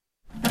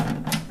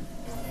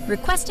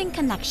Requesting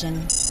connection.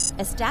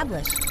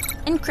 Established.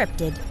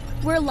 Encrypted.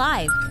 We're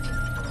live.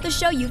 The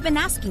show you've been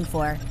asking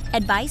for.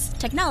 Advice,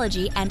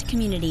 technology, and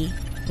community.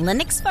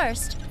 Linux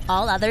first,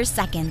 all others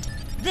second.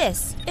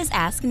 This is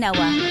Ask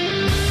Noah.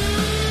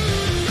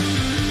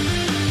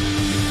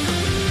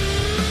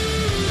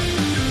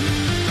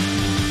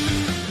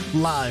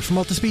 Live from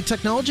Altispeed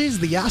Technologies,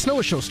 the Ask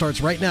Noah Show starts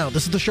right now.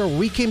 This is the show where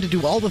we came to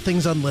do all the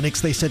things on Linux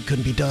they said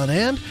couldn't be done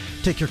and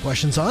take your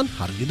questions on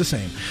how to do the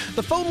same.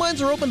 The phone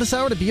lines are open this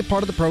hour. To be a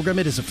part of the program,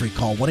 it is a free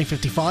call,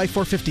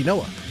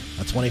 1-855-450-NOAH.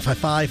 That's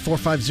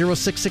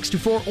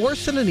 1-855-450-6624, or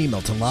send an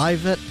email to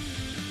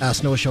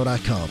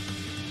live@asknoahshow.com.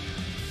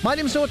 My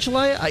name is Noah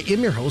Chalaya. I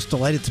am your host.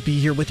 Delighted to be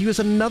here with you as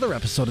another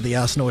episode of the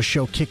Ask Noah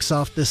Show kicks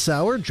off this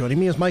hour. Joining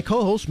me is my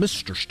co-host,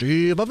 Mr.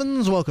 Steve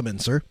Ovens. Welcome in,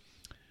 sir.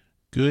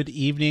 Good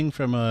evening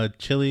from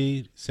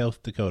chilly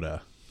South Dakota.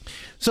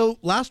 So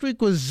last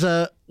week was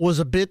a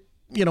bit,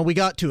 we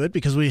got to it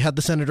because we had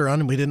the senator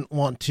on and we didn't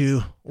want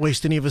to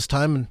waste any of his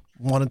time and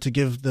wanted to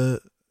give the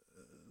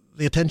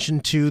attention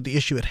to the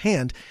issue at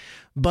hand.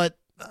 But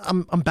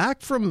I'm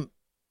back from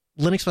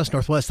Linux Fest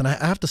Northwest, and I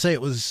have to say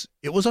it was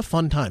a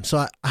fun time. So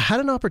I had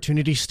an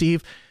opportunity,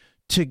 Steve,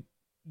 to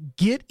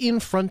get in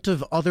front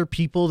of other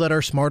people that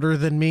are smarter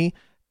than me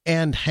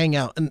and hang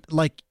out, and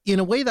like in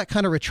a way that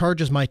kind of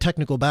recharges my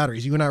technical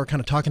batteries. You and I were kind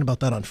of talking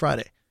about that on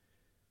Friday.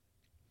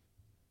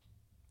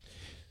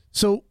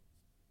 So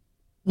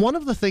one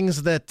of the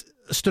things that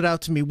stood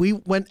out to me, we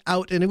went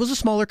out and it was a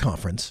smaller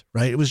conference,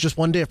 right? It was just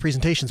one day of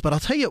presentations, but I'll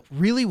tell you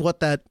really what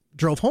that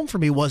drove home for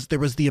me was there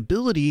was the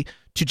ability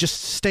to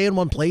just stay in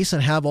one place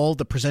and have all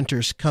the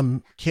presenters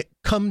come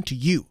to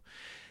you.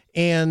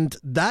 And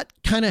that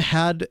kind of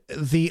had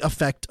the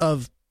effect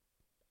of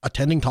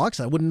attending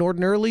talks I wouldn't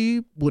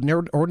ordinarily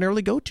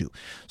go to.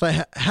 So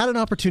I had an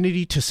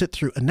opportunity to sit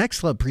through a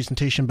Nextcloud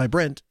presentation by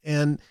Brent,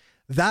 and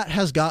that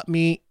has got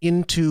me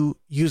into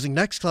using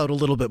Nextcloud a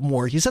little bit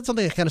more. He said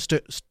something that kind of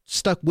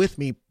stuck with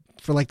me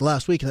for like the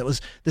last week, and that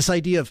was this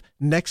idea of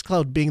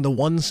Nextcloud being the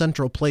one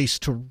central place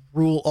to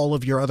rule all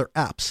of your other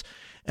apps.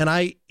 And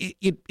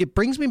it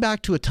brings me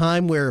back to a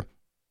time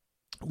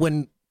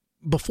when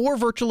before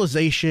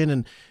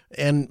virtualization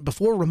and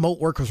before remote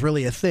work was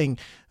really a thing,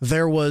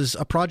 there was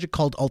a project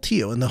called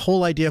Altio. And the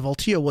whole idea of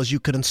Altio was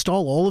you could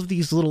install all of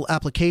these little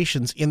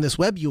applications in this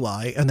web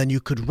UI, and then you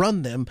could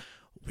run them.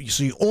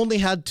 So you only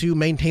had to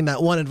maintain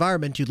that one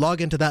environment. You'd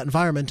log into that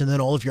environment, and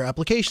then all of your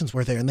applications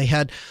were there. And they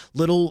had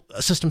little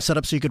systems set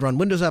up so you could run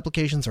Windows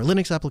applications or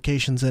Linux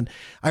applications. And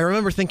I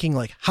remember thinking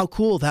like how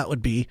cool that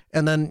would be.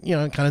 And then,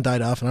 it kind of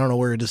died off, and I don't know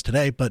where it is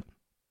today, but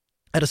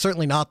that is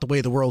certainly not the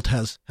way the world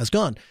has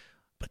gone.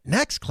 But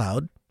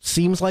Nextcloud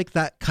seems like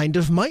that kind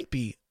of might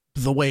be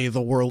the way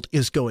the world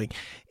is going.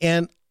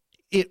 And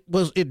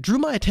it drew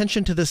my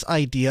attention to this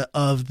idea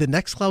of the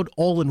Nextcloud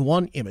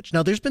all-in-one image.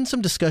 Now, there's been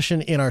some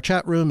discussion in our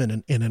chat room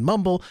and in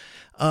Mumble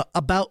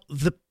about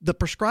the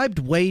prescribed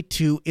way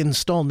to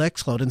install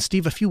Nextcloud. And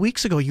Steve, a few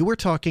weeks ago, you were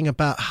talking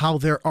about how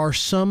there are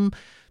some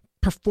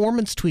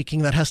performance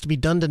tweaking that has to be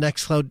done to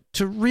Nextcloud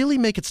to really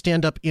make it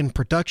stand up in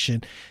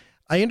production.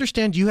 I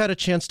understand you had a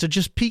chance to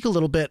just peek a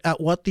little bit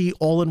at what the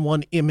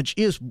all-in-one image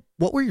is.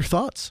 What were your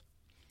thoughts?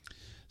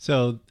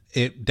 So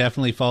it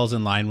definitely falls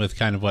in line with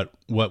kind of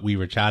what we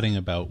were chatting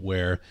about,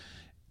 where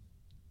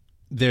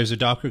there's a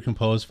Docker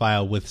Compose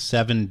file with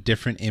 7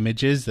 different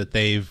images that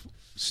they've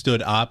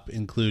stood up,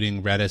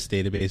 including Redis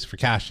database for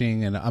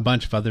caching and a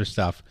bunch of other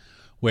stuff,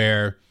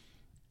 where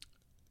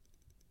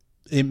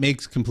it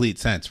makes complete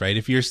sense, right?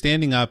 If you're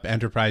standing up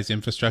enterprise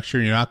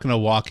infrastructure, you're not going to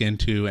walk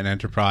into an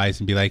enterprise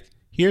and be like,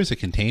 here's a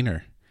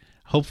container.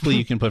 Hopefully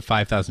you can put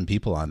 5,000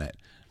 people on it.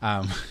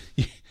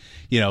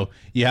 You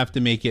have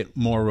to make it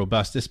more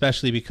robust,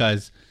 especially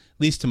because,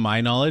 at least to my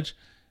knowledge,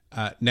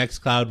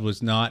 Nextcloud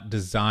was not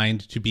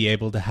designed to be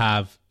able to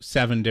have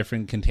 7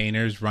 different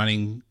containers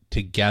running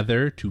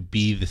together to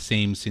be the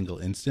same single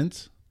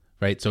instance,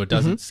 right? So it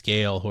doesn't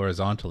scale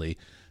horizontally.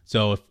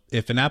 So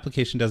if an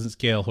application doesn't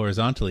scale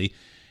horizontally,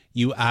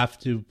 you have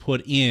to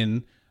put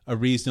in a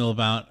reasonable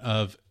amount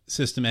of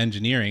system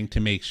engineering to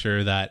make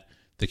sure that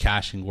the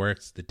caching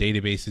works, the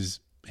database is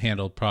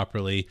handled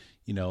properly.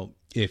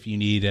 If you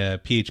need a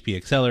PHP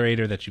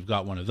accelerator, that you've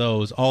got one of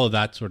those, all of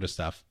that sort of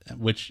stuff,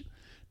 which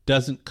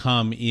doesn't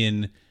come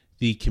in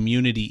the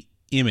community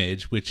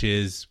image, which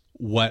is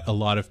what a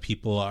lot of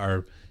people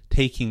are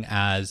taking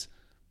as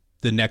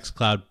the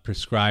Nextcloud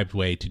prescribed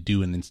way to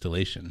do an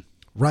installation.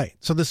 Right.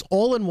 So this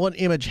all-in-one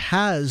image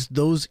has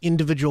those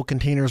individual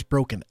containers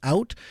broken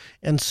out,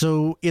 and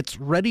so it's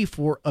ready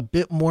for a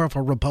bit more of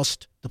a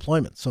robust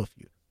deployment. So if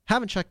you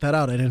haven't checked that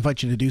out, I'd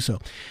invite you to do so.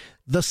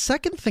 The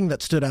second thing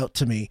that stood out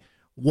to me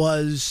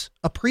was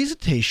a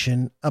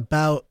presentation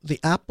about the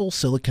Apple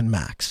Silicon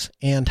Macs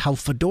and how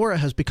Fedora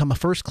has become a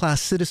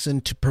first-class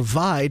citizen to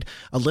provide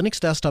a Linux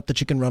desktop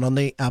that you can run on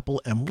the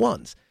Apple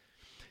M1s.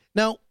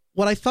 Now,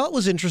 what I thought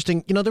was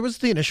interesting, there was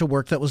the initial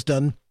work that was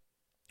done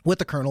with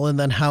the kernel, and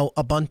then how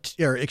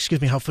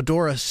how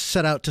Fedora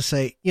set out to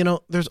say,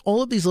 there's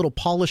all of these little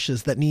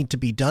polishes that need to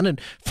be done.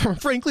 And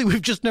frankly,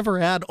 we've just never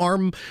had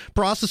ARM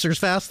processors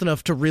fast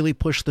enough to really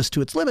push this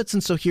to its limits.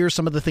 And so here are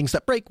some of the things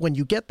that break when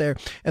you get there.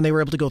 And they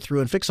were able to go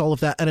through and fix all of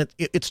that. And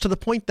it's to the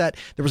point that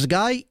there was a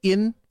guy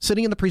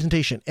sitting in the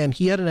presentation, and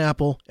he had an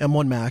Apple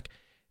M1 Mac,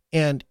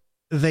 and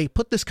they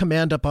put this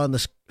command up on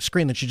the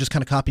screen that you just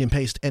kind of copy and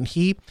paste. And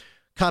he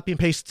copy and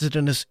pastes it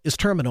in his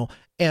terminal,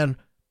 and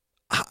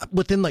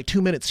within like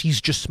 2 minutes, he's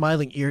just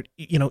smiling ear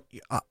to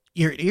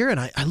ear. And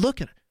I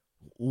look at it,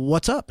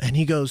 what's up? And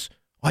he goes,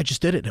 I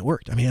just did it and it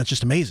worked. I mean, that's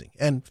just amazing.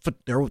 And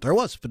there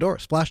was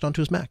Fedora splashed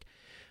onto his Mac.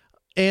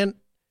 And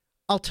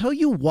I'll tell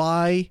you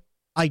why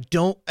I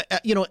don't,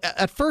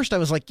 at first I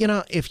was like,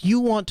 if you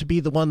want to be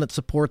the one that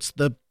supports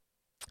the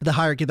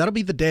hierarchy, that'll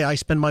be the day I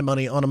spend my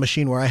money on a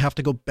machine where I have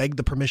to go beg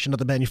the permission of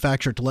the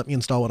manufacturer to let me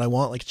install what I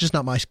want. Like, it's just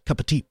not my cup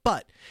of tea.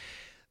 But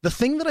the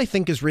thing that I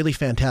think is really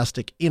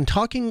fantastic, in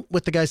talking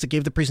with the guys that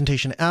gave the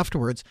presentation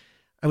afterwards,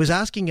 I was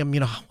asking them,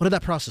 what did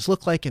that process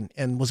look like?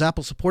 And was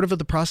Apple supportive of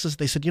the process?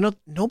 They said, they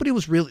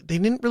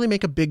didn't really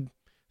make a big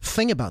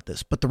thing about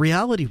this. But the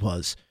reality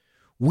was,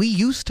 we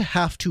used to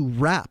have to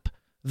wrap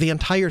the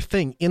entire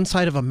thing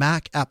inside of a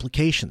Mac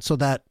application so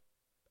that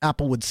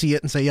Apple would see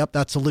it and say, yep,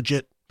 that's a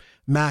legit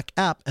Mac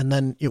app. And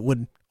then it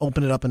would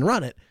open it up and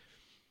run it.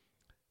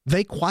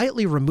 They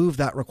quietly removed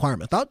that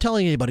requirement without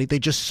telling anybody. They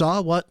just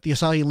saw what the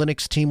Asahi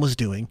Linux team was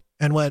doing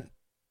and went,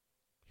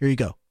 here you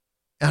go.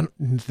 And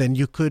then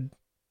you could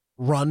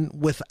run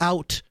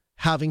without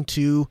having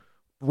to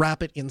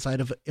wrap it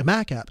inside of a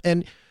Mac app.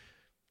 And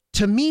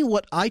to me,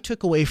 what I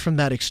took away from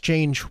that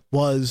exchange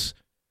was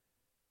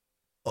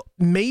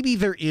maybe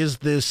there is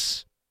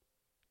this,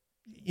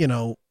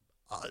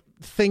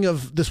 thing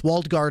of this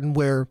walled garden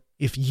where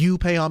if you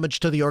pay homage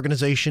to the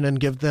organization and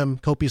give them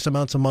copious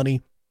amounts of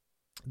money,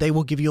 they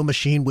will give you a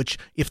machine, which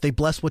if they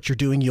bless what you're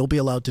doing, you'll be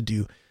allowed to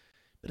do.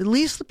 But at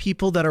least the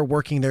people that are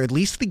working there, at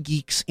least the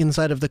geeks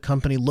inside of the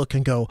company look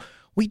and go,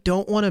 we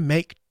don't want to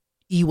make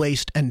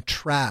e-waste and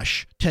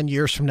trash 10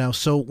 years from now.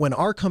 So when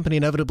our company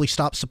inevitably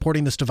stops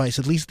supporting this device,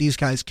 at least these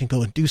guys can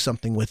go and do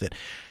something with it.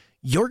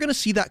 You're going to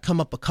see that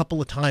come up a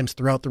couple of times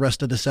throughout the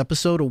rest of this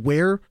episode,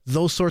 where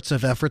those sorts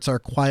of efforts are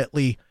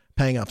quietly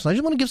paying off. So I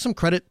just want to give some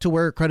credit to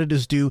where credit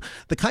is due.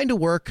 The kind of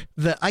work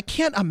that I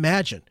can't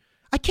imagine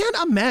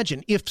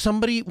if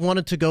somebody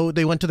wanted to go,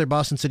 they went to their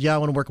boss and said, yeah, I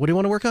want to work. What do you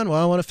want to work on?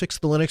 Well, I want to fix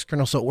the Linux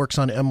kernel so it works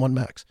on M1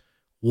 Macs.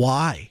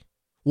 Why?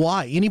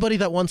 Anybody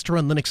that wants to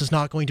run Linux is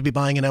not going to be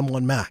buying an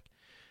M1 Mac.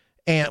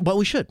 But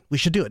we should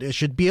do it. It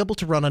should be able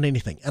to run on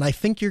anything. And I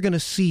think you're going to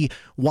see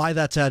why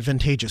that's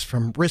advantageous,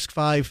 from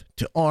RISC-V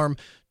to ARM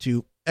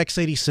to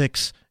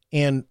x86,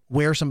 and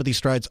where some of these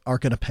strides are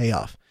going to pay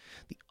off.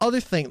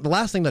 The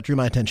last thing that drew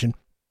my attention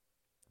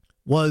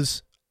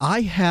was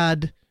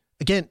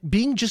again,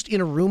 being just in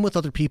a room with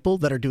other people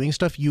that are doing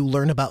stuff, you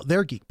learn about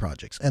their geek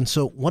projects. And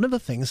so one of the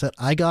things that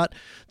I got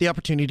the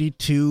opportunity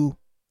to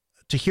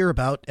hear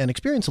about and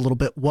experience a little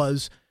bit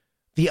was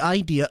the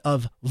idea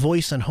of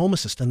voice and Home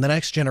Assistant, the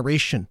next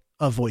generation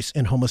of voice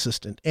and Home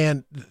Assistant.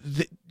 And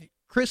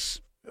Chris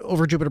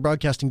over Jupiter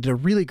Broadcasting did a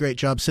really great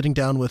job sitting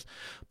down with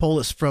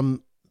Polis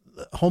from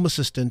Home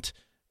Assistant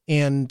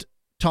and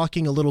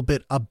talking a little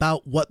bit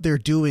about what they're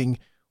doing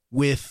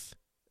with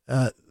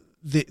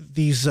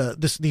these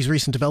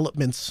recent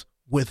developments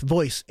with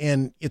voice.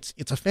 And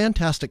it's a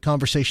fantastic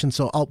conversation.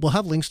 So we'll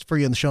have links for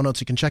you in the show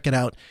notes. You can check it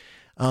out.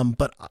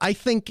 But I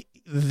think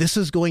this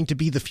is going to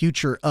be the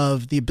future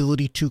of the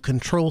ability to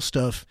control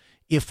stuff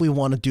if we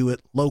want to do it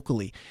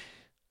locally.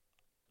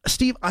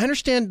 Steve, I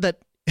understand that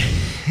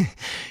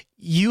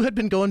you had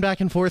been going back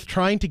and forth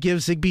trying to give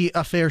Zigbee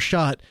a fair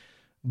shot,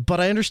 but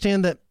I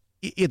understand that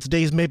its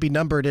days may be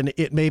numbered and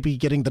it may be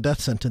getting the death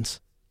sentence.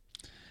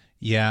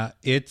 Yeah,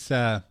 it's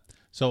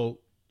so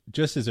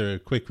just as a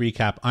quick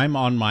recap, I'm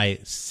on my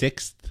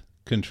 6th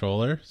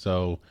controller.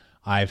 So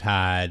I've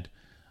had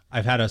a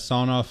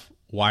Sonoff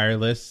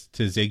wireless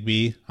to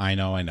Zigbee. I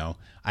know.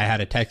 I had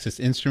a Texas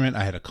Instrument.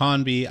 I had a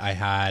Conbee. I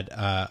had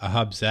a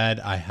Hub Z.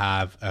 I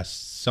have a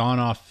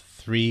Sonoff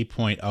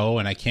 3.0,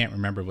 and I can't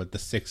remember what the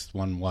 6th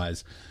one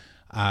was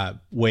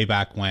way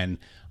back when.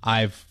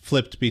 I've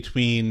flipped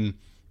between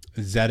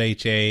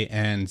ZHA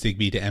and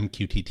Zigbee to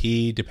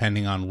MQTT,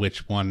 depending on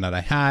which one that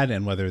I had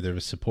and whether there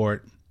was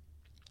support.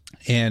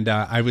 And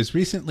I was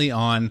recently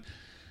on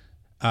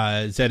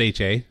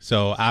ZHA.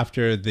 So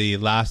after the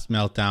last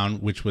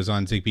meltdown, which was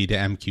on Zigbee to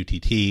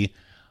MQTT,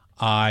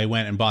 I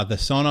went and bought the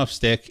Sonoff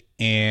stick,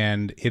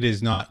 and it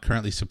is not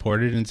currently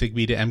supported in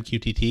Zigbee to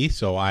MQTT.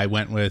 So I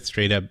went with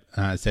straight up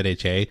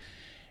ZHA,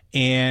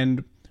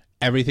 and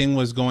everything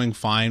was going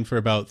fine for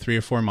about 3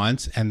 or 4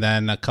 months. And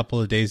then a couple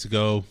of days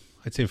ago,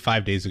 I'd say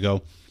 5 days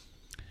ago,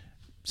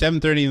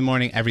 7:30 in the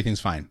morning,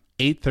 everything's fine.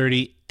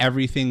 8:30,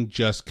 everything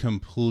just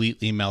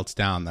completely melts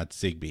down. That's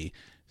Zigbee.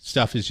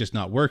 Stuff is just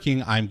not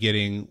working. I'm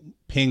getting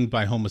pinged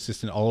by Home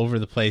Assistant all over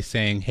the place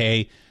saying,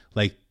 hey,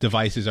 like,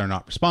 devices are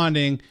not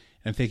responding.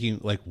 And I'm thinking,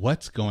 like,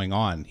 what's going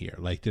on here?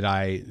 Like,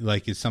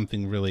 is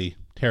something really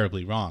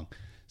terribly wrong?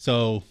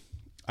 So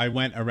I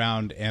went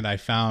around and I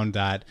found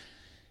that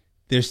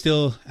there's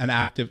still an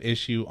active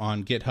issue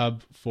on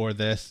GitHub for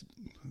this.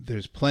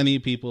 There's plenty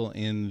of people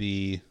in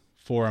the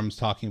forums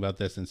talking about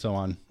this and so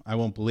on. I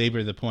won't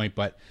belabor the point,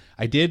 but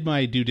I did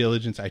my due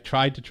diligence. I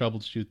tried to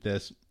troubleshoot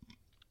this.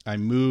 I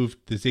moved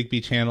the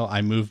Zigbee channel.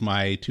 I moved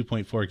my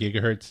 2.4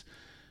 gigahertz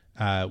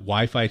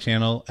Wi-Fi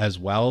channel as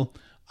well.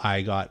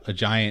 I got a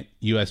giant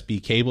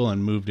USB cable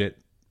and moved it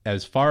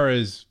as far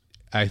as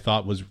I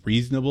thought was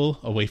reasonable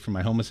away from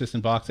my Home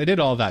Assistant box. I did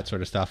all that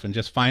sort of stuff and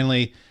just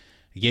finally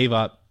gave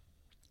up.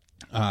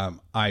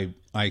 I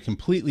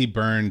completely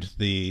burned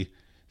the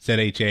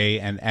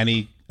ZHA and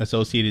any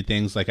associated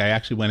things. Like I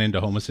actually went into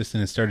Home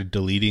Assistant and started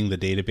deleting the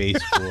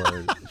database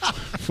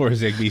for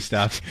Zigbee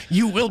stuff.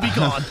 You will be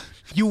gone.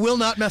 You will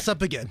not mess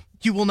up again.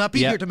 You will not be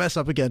here to mess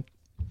up again.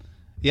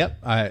 Yep.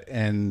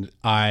 And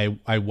I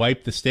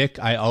wiped the stick.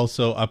 I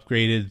also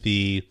upgraded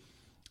the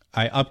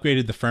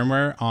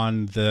firmware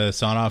on the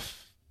Sonoff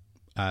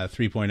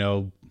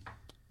 3.0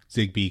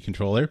 Zigbee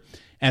controller.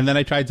 And then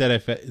I tried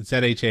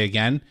ZHA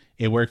again.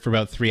 It worked for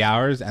about 3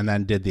 hours and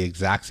then did the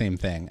exact same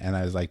thing. And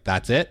I was like,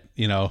 that's it.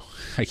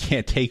 I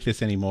can't take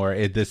this anymore.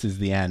 This is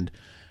the end.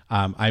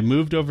 I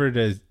moved over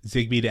to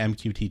Zigbee to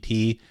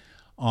MQTT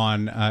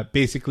on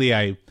basically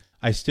I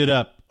stood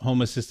up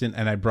Home Assistant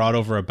and I brought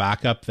over a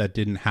backup that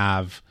didn't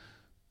have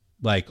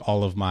like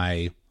all of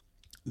my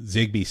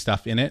Zigbee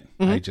stuff in it.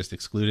 I just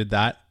excluded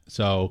that.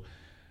 So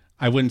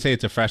I wouldn't say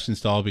it's a fresh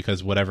install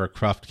because whatever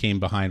cruft came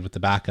behind with the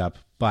backup,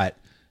 but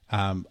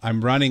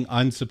I'm running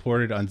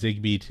unsupported on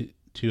Zigbee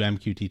to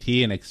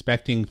MQTT and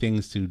expecting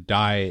things to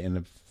die in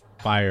a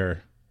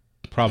fire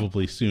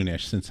probably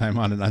soonish since I'm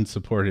on an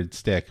unsupported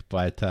stick,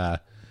 but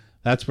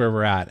that's where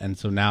we're at. And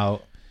so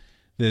now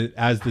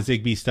as the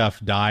Zigbee stuff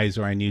dies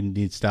or I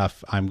need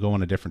stuff, I'm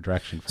going a different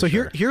direction. So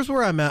here's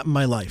where I'm at in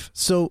my life.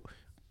 So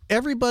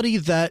everybody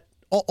that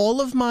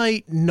all of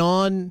my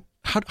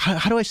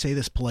how do I say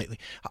this politely?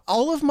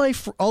 All of my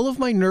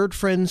nerd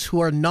friends who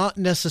are not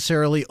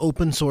necessarily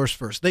open source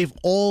first,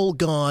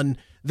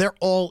 they're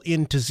all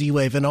into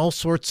Z-Wave and all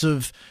sorts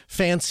of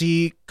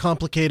fancy,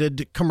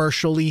 complicated,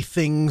 commercially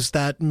things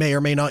that may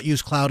or may not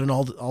use cloud and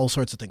all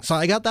sorts of things. So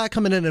I got that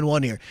coming in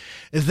one ear.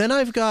 Then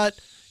I've got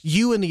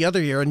you in the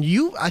other ear, and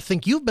I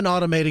think you've been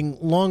automating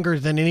longer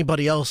than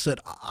anybody else that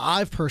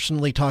I've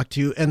personally talked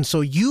to, and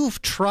so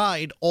you've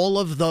tried all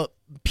of the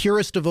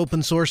purest of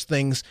open source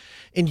things,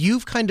 and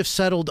you've kind of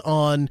settled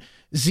on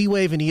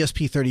Z-Wave and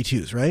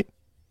ESP32s, right?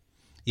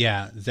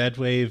 Yeah,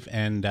 Z-Wave,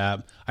 and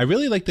I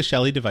really like the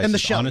Shelly devices. And the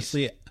Shellys.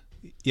 Honestly,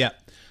 yeah.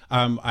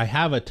 I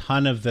have a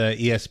ton of the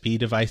ESP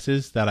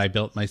devices that I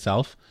built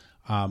myself,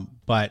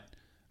 but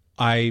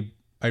I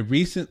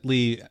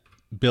recently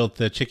built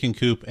the chicken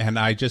coop and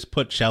I just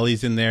put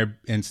Shellys in there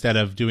instead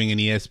of doing an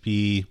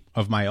ESP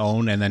of my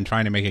own and then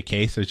trying to make a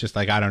case. It's just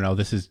like, I don't know,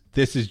 this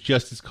is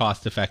just as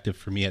cost effective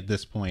for me at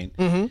this point.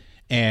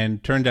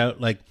 And turned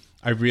out like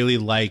I really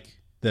like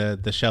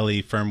the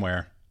Shelly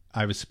firmware.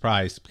 I was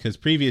surprised because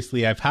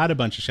previously I've had a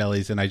bunch of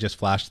Shellys and I just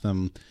flashed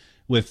them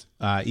with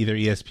either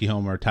ESP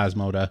Home or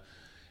Tasmota,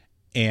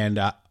 and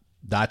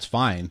that's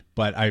fine.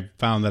 But I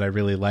found that I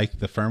really like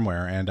the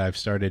firmware, and I've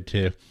started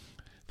to.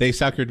 They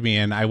suckered me,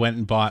 and I went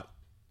and bought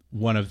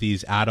one of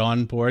these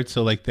add-on boards.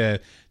 So like the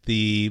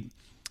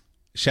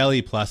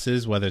Shelly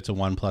Pluses, whether it's a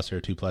 1 Plus or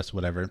a 2 Plus,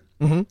 whatever,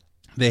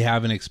 they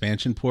have an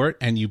expansion port,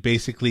 and you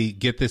basically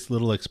get this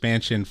little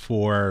expansion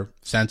for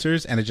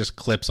sensors, and it just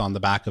clips on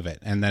the back of it,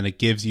 and then it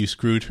gives you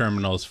screw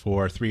terminals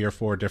for 3 to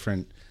 5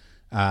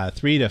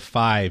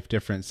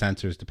 different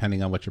sensors,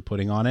 depending on what you're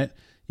putting on it.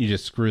 You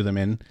just screw them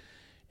in,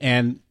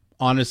 and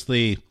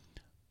honestly,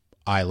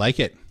 I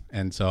like it,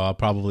 and so I'll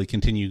probably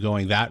continue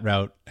going that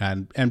route.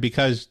 And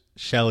because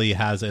Shelly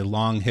has a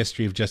long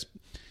history of just,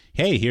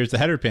 hey, here's the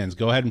header pins,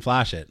 go ahead and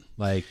flash it.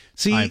 Like,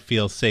 see, I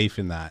feel safe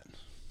in that.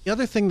 The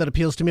other thing that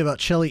appeals to me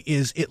about Shelly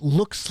is it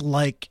looks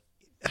like,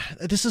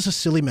 this is a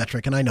silly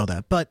metric, and I know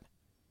that, but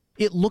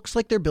it looks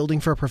like they're building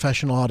for a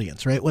professional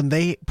audience, right? When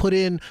they put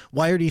in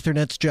wired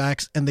Ethernet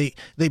jacks and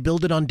they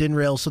build it on DIN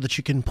rails so that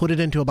you can put it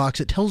into a box,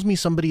 it tells me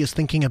somebody is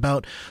thinking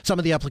about some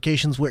of the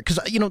applications where, because,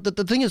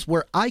 the thing is,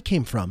 where I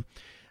came from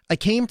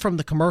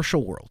the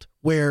commercial world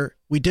where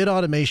we did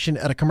automation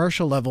at a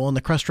commercial level in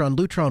the Crestron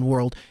Lutron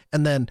world,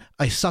 and then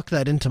I sucked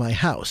that into my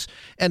house.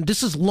 And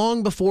this is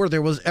long before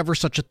there was ever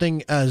such a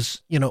thing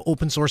as,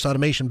 open source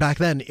automation. Back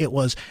then it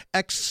was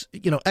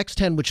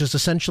X10, which is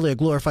essentially a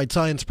glorified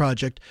science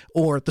project,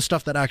 or the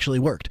stuff that actually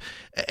worked.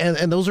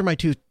 And those are my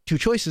two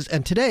choices.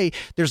 And today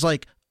there's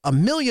like a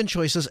million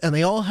choices, and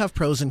they all have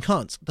pros and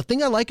cons. The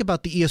thing I like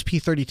about the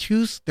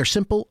ESP32s, they're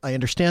simple. I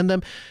understand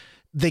them.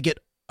 They get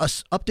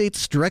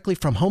updates directly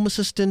from Home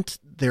Assistant.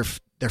 They're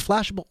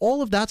flashable.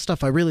 All of that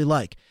stuff I really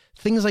like.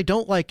 Things I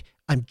don't like,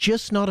 I'm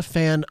just not a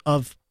fan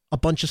of a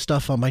bunch of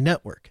stuff on my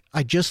network.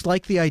 I just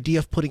like the idea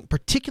of putting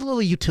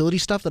particularly utility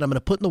stuff that I'm going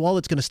to put in the wall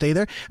that's going to stay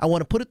there. I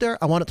want to put it there.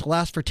 I want it to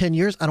last for 10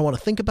 years. I don't want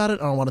to think about it.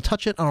 I don't want to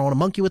touch it. I don't want to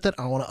monkey with it.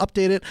 I don't want to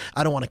update it.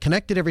 I don't want to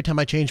connect it every time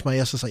I change my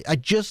SSID. I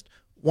just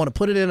want to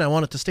put it in. I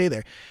want it to stay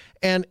there.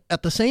 And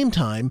at the same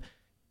time,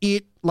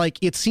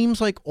 it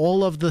seems like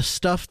all of the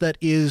stuff that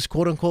is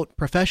quote unquote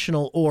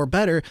professional or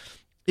better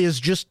is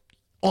just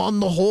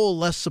on the whole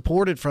less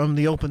supported from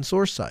the open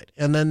source side.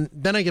 And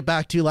then I get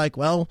back to like,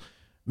 well,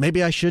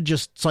 maybe I should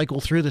just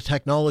cycle through the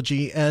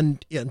technology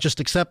and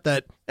just accept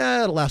that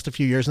it'll last a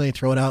few years and then you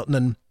throw it out and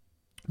then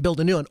build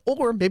a new one.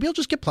 Or maybe I'll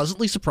just get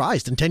pleasantly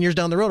surprised and 10 years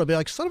down the road I'll be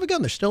like, son of a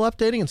gun, they're still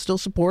updating and still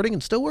supporting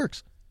and still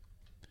works.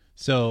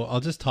 So I'll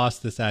just toss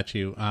this at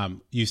you.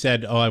 You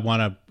said, I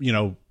want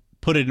to,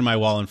 put it in my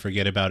wall and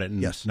forget about it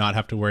and not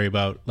have to worry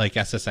about like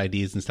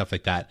SSIDs and stuff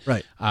like that.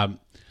 Right.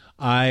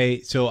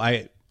 I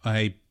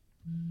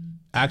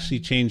actually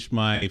changed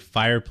my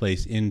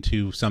fireplace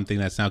into something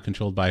that's now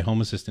controlled by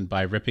Home Assistant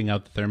by ripping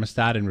out the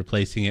thermostat and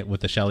replacing it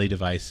with a Shelly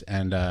device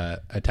and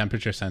a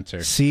temperature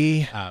sensor.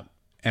 See?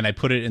 And I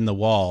put it in the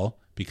wall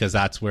because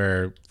that's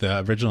where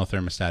the original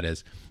thermostat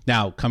is.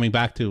 Now, coming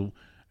back to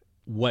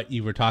what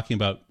you were talking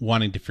about,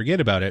 wanting to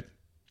forget about it,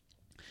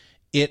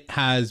 it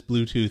has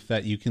Bluetooth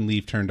that you can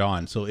leave turned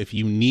on. So if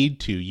you need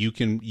to, you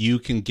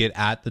can get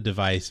at the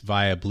device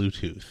via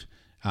Bluetooth,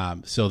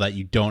 so that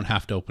you don't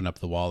have to open up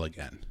the wall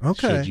again.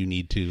 Okay. Should you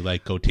need to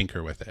like go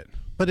tinker with it.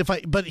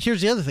 But here's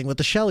the other thing with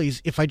the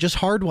Shellys, if I just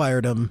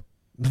hardwired them,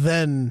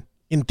 then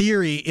in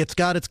theory it's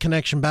got its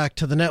connection back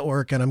to the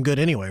network and I'm good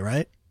anyway,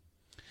 right?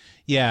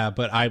 Yeah,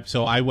 but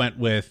I went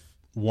with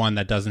one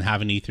that doesn't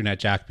have an Ethernet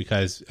jack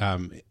because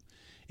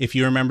if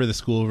you remember the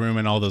schoolroom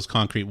and all those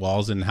concrete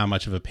walls and how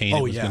much of a pain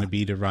it was going to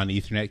be to run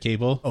Ethernet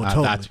cable,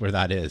 totally. That's where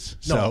that is.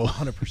 No,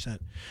 100%.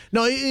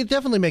 No, it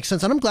definitely makes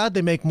sense, and I'm glad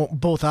they make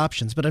both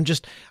options. But I'm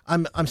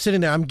sitting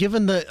there. I'm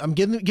giving the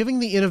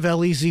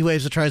Innovelli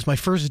Z-Waves a try as my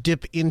first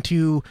dip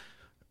into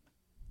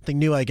something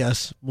new. I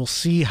guess we'll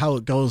see how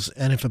it goes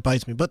and if it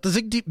bites me. But the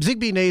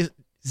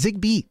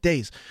Zigbee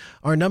days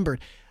are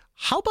numbered.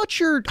 How about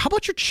your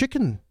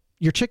chicken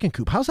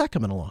coop? How's that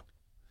coming along?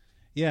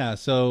 Yeah,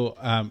 so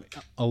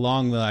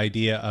along the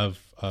idea of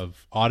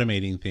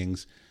automating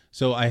things,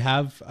 so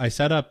I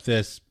set up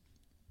this.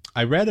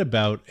 I read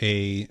about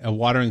a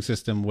watering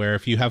system where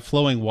if you have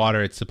flowing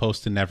water, it's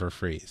supposed to never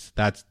freeze.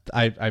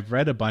 I've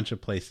read a bunch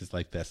of places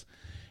like this,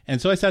 and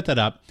so I set that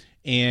up.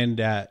 And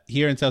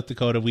here in South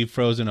Dakota, we've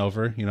frozen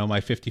over, my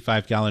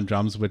 55-gallon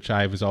drums, which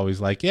I was always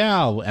like, yeah,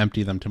 I'll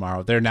empty them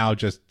tomorrow. They're now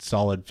just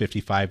solid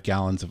 55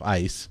 gallons of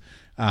ice,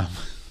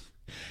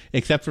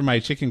 except for my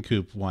chicken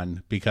coop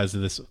one because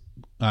of this.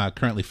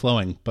 Currently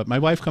flowing, but my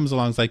wife comes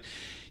along and is like,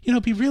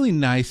 it'd be really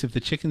nice if the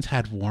chickens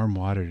had warm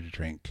water to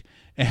drink.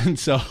 And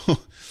so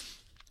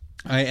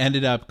I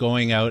ended up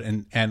going out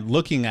and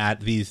looking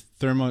at these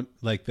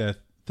the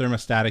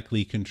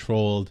thermostatically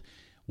controlled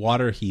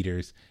water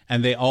heaters,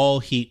 and they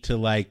all heat to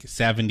like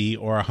 70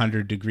 or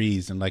 100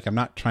 degrees. And like, I'm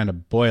not trying to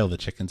boil the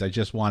chickens. I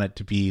just want it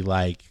to be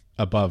like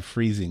above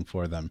freezing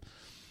for them.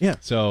 Yeah.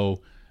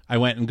 So I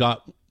went and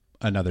got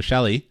another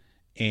Shelly,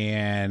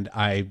 and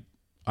I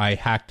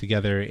hacked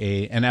together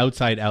an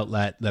outside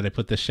outlet that I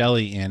put the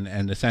Shelly in,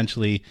 and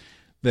essentially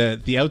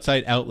the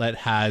outside outlet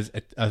has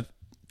a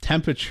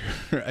temperature.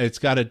 It's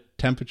got a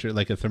temperature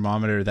like a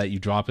thermometer that you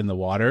drop in the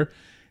water,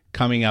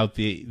 coming out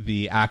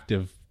the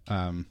active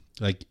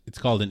like it's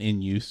called an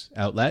in-use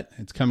outlet.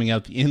 It's coming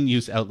out the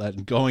in-use outlet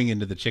and going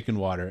into the chicken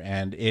water,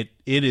 and it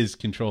is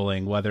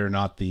controlling whether or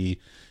not the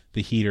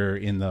heater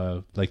in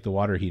the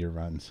water heater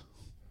runs.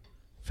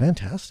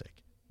 Fantastic,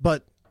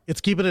 but it's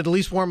keeping it at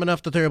least warm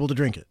enough that they're able to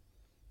drink it.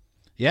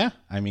 Yeah,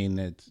 I mean,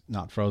 it's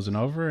not frozen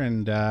over,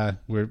 and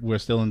we're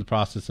still in the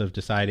process of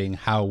deciding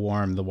how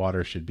warm the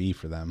water should be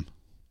for them.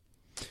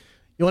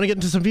 You want to get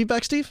into some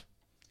feedback, Steve?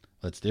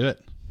 Let's do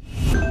it.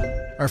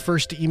 Our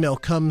first email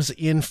comes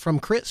in from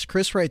Chris.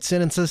 Chris writes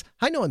in and says,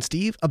 "Hi, Noah and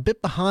Steve. A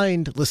bit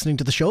behind listening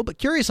to the show, but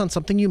curious on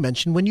something you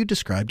mentioned when you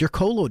described your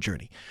colo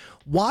journey.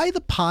 Why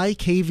the Pi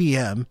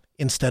KVM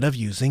instead of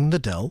using the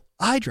Dell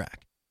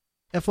iDRAC?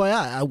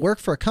 FYI, I work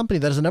for a company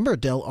that has a number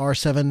of Dell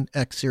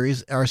R7X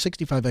series,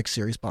 R65X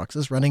series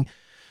boxes running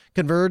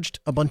converged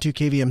Ubuntu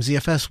KVM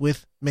ZFS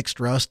with mixed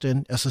Rust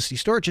and SSD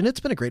storage, and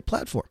it's been a great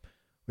platform.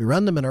 We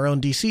run them in our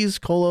own DCs,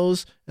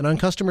 colos, and on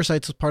customer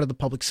sites as part of the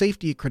public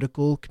safety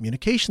critical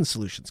communication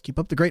solutions. Keep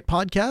up the great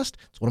podcast.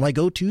 It's one of my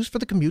go-tos for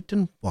the commute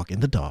and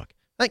walking the dog.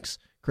 Thanks,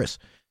 Chris."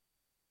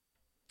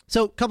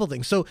 So, a couple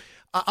things. So,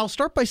 I'll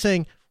start by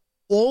saying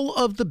all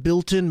of the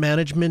built-in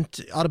management,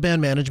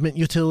 out-of-band management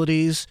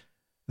utilities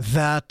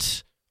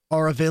that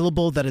are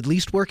available that at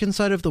least work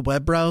inside of the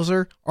web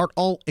browser are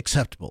all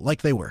acceptable,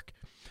 like they work.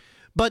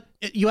 But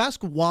you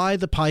ask why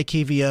the Pi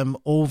KVM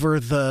over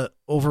the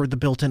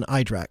built-in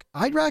iDRAC.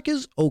 iDRAC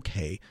is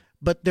okay,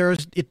 but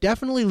it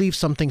definitely leaves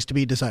some things to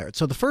be desired.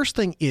 So the first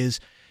thing is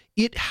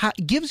it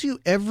gives you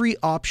every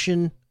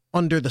option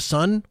under the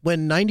sun,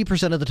 when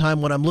 90% of the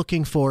time what I'm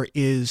looking for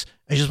is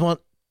I just want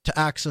to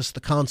access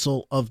the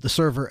console of the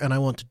server and I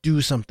want to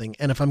do something.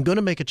 And if I'm going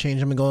to make a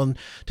change, I'm going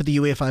to go to the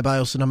UEFI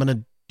BIOS and I'm going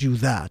to do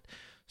that.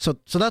 So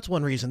that's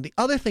one reason. The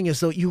other thing is,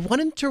 though, you run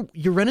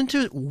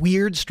into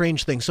weird,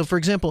 strange things. So, for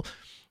example,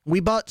 we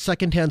bought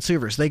secondhand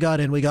servers. They got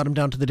in, we got them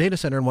down to the data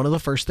center. And one of the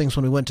first things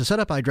when we went to set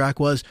up iDRAC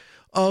was,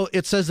 oh,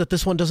 it says that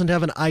this one doesn't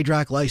have an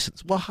iDRAC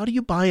license. Well, how do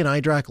you buy an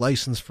iDRAC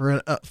license for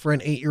an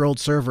 8-year-old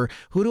server?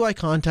 Who do I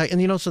contact?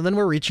 And, so then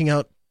we're reaching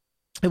out.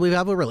 And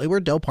we're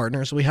Dell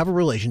partners, so we have a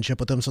relationship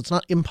with them, so it's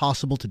not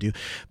impossible to do.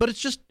 But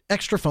it's just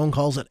extra phone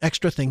calls and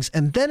extra things.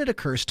 And then it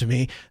occurs to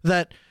me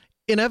that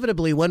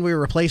inevitably, when we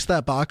replace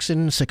that box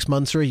in 6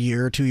 months or a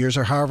year or 2 years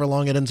or however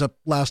long it ends up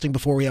lasting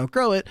before we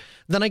outgrow it,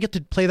 then I get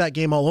to play that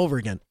game all over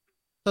again.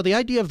 So the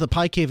idea of the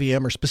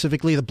PiKVM, or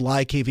specifically the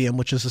Blai KVM,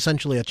 which is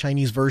essentially a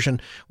Chinese version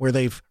where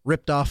they've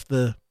taken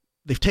the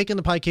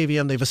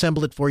PiKVM, they've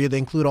assembled it for you, they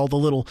include all the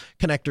little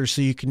connectors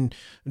so you can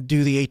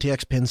do the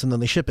ATX pins and then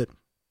they ship it.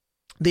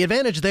 The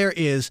advantage there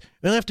is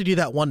we only have to do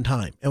that one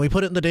time, and we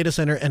put it in the data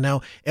center, and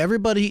now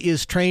everybody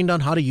is trained on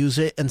how to use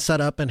it and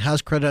set up and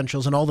has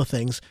credentials and all the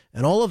things,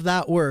 and all of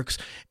that works.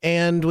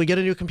 And we get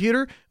a new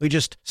computer, we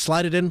just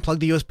slide it in,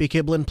 plug the USB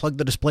cable in, plug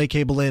the display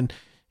cable in,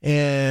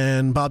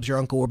 and Bob's your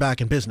uncle, we're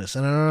back in business,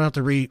 and I don't have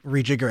to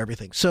rejigger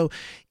everything. So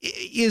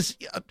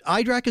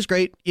iDRAC is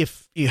great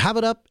if you have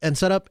it up and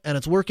set up and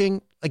it's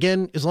working.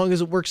 Again, as long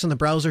as it works in the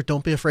browser,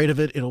 don't be afraid of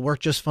it. It'll work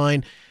just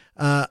fine.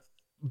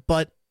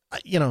 But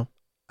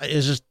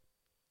it's just,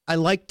 I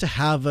like to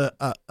have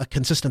a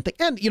consistent thing.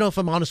 And, if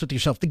I'm honest with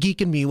yourself, the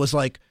geek in me was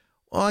like,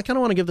 well, I kind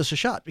of want to give this a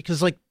shot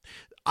because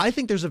I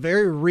think there's a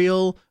very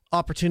real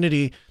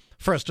opportunity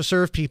for us to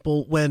serve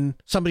people when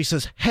somebody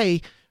says,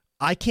 hey,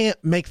 I can't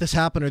make this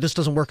happen or this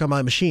doesn't work on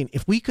my machine.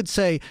 If we could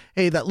say,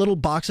 hey, that little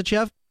box that you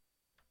have,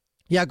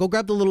 yeah, go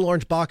grab the little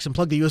orange box and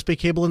plug the USB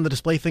cable in the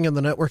display thing and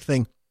the network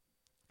thing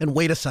and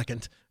wait a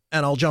second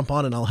and I'll jump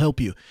on and I'll help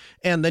you.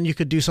 And then you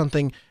could do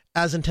something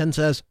as intense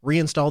as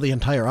reinstall the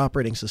entire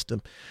operating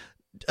system.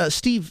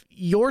 Steve,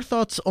 your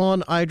thoughts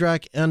on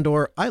iDRAC and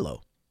or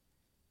ILO?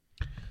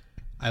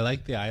 I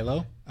like the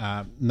ILO.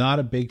 Not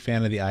a big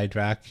fan of the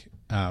iDRAC.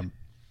 I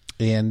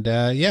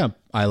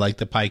like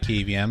the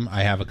PiKVM.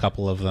 I have a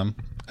couple of them.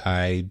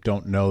 I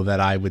don't know that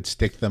I would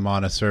stick them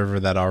on a server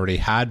that already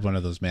had one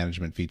of those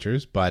management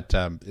features, but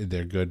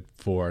they're good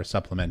for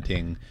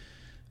supplementing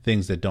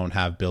things that don't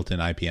have built-in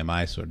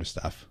IPMI sort of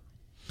stuff.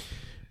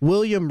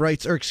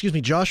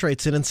 Josh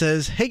writes in and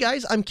says, hey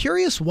guys, I'm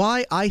curious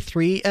why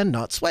i3 and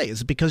not Sway.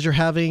 Is it because you're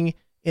having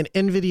an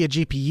NVIDIA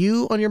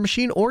GPU on your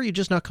machine, or you're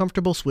just not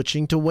comfortable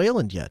switching to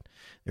Wayland yet?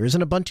 There is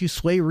an Ubuntu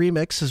Sway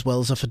Remix as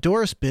well as a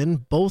Fedora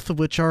Spin, both of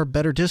which are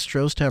better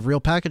distros to have real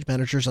package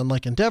managers,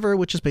 unlike Endeavor,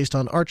 which is based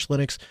on Arch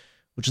Linux,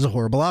 which is a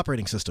horrible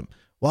operating system.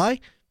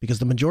 Why? Because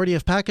the majority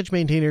of package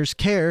maintainers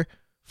care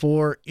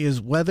for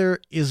is whether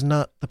is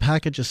not the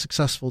package is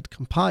successful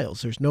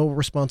compiles. There's no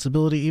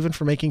responsibility even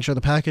for making sure the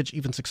package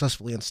even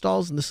successfully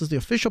installs, and this is the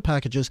official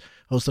packages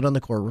hosted on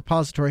the core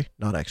repository,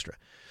 not extra.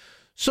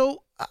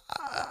 So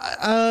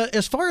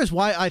as far as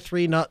why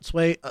i3 not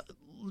Sway,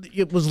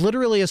 it was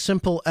literally as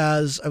simple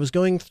as I was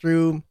going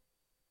through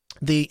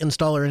the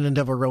installer in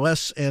Endeavor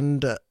OS,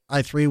 and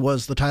i3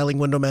 was the tiling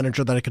window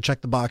manager that I could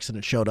check the box and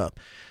it showed up.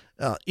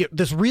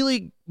 This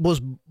really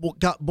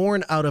got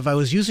born out of I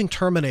was using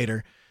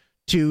Terminator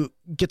to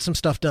get some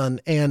stuff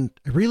done, and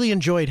I really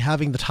enjoyed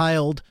having the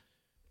tiled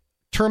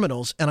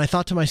terminals, and I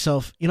thought to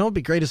myself, it'd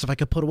be great if I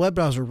could put a web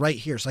browser right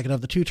here so I could have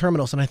the two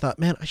terminals, and I thought,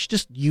 man, I should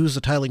just use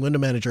the tiling window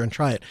manager and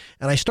try it.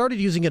 And I started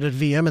using it at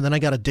VM, and then I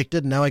got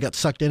addicted, and now I got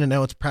sucked in, and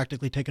now it's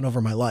practically taken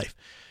over my life.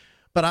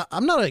 But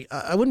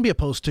I wouldn't be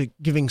opposed to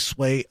giving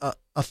Sway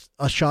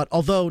a shot,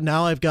 although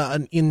now I've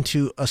gotten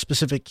into a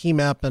specific key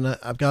map, and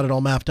I've got it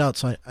all mapped out,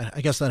 so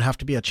I guess that'd have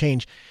to be a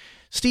change.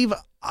 Steve,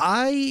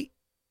 I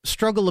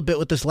struggle a bit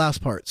with this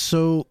last part.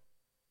 So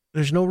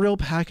there's no real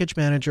package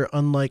manager,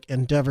 unlike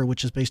Endeavor,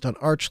 which is based on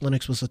Arch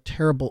Linux,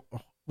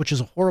 which is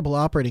a horrible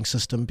operating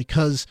system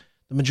because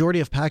the majority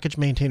of package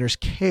maintainers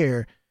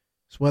care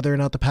is whether or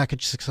not the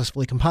package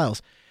successfully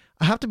compiles.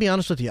 I have to be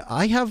honest with you.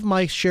 I have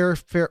my fair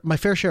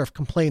share of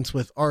complaints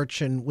with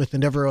Arch and with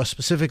Endeavor OS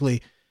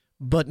specifically,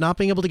 but not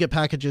being able to get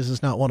packages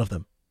is not one of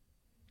them.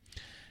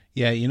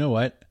 Yeah, you know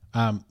what?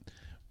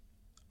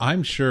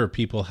 I'm sure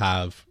people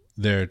have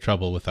their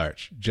trouble with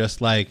Arch,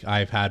 just like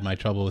I've had my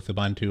trouble with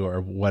Ubuntu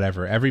or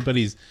whatever.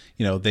 Everybody's,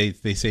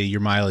 they say your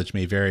mileage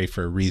may vary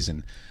for a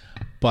reason.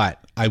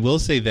 But I will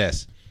say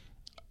this,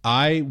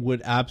 I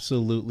would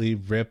absolutely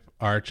rip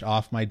Arch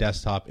off my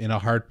desktop in a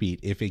heartbeat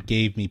if it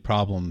gave me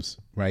problems,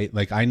 right?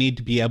 Like I need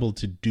to be able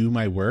to do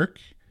my work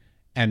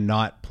and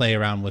not play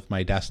around with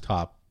my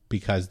desktop,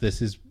 because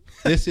this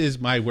is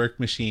my work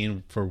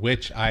machine for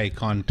which I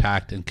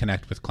contact and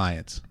connect with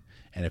clients.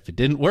 And if it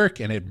didn't work,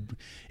 and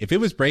if it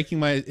was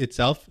breaking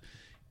itself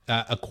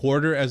a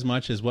quarter as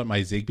much as what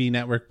my Zigbee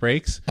network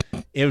breaks,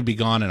 it would be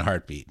gone in a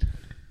heartbeat.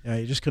 Yeah,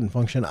 you just couldn't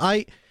function.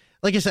 Like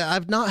I said,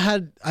 I've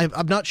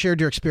not shared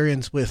your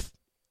experience with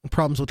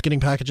problems with getting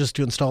packages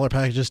to installer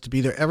packages to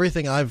be there.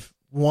 Everything I've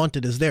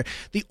wanted is there.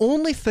 The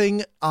only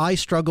thing I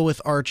struggle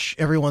with Arch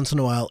every once in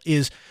a while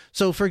is,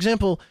 so for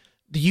example,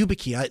 the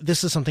YubiKey.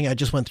 This is something I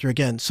just went through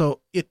again.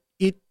 So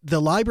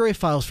the library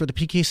files for the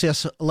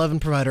PKCS 11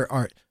 provider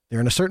they're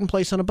in a certain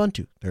place on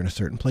Ubuntu. They're in a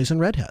certain place in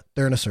Red Hat.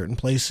 They're in a certain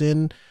place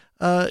in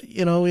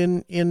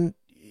in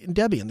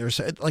Debian.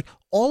 There's like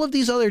all of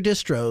these other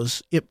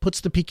distros, it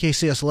puts the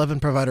PKCS 11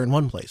 provider in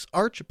one place.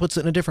 Arch, it puts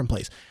it in a different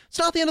place. It's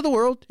not the end of the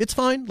world. It's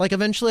fine. Like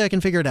eventually I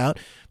can figure it out,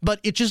 but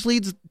it just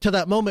leads to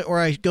that moment where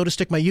I go to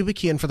stick my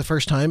YubiKey in for the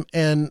first time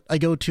and I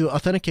go to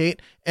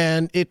authenticate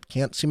and it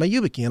can't see my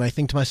YubiKey. And I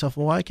think to myself,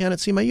 well, why can't it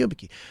see my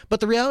YubiKey?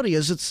 But the reality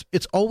is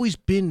it's always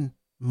been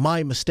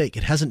my mistake.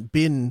 It hasn't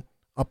been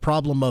a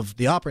problem of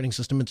the operating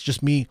system. It's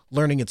just me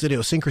learning its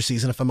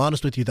idiosyncrasies. And if I'm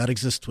honest with you, that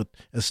exists with,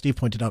 as Steve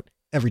pointed out,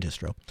 every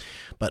distro.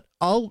 But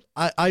I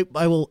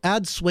will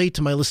add Sway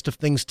to my list of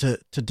things to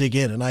dig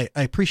in, and I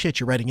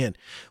appreciate you writing in.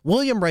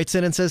 William writes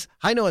in and says,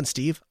 "Hi, Noah and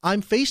Steve.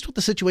 I'm faced with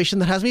a situation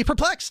that has me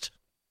perplexed.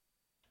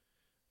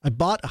 I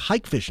bought a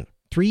Hikvision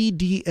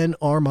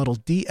 3DNR model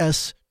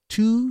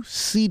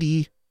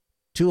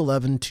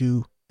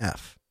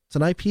DS2CD2112F. It's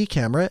an IP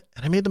camera,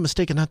 and I made the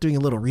mistake of not doing a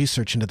little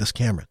research into this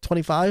camera.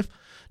 $25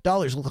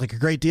 looked like a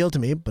great deal to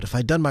me, but if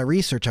I'd done my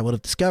research, I would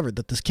have discovered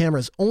that this camera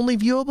is only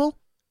viewable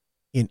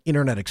in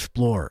Internet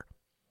Explorer.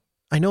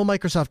 I know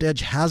Microsoft Edge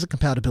has a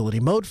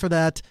compatibility mode for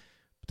that,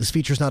 but this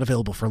feature is not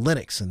available for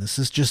Linux, and this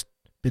has just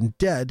been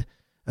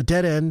a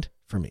dead end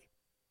for me.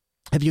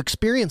 Have you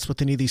experienced with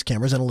any of these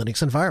cameras in a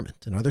Linux environment?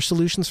 And are there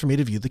solutions for me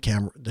to view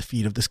the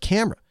feed of this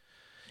camera?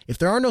 If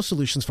there are no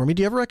solutions for me,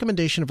 do you have a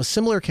recommendation of a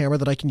similar camera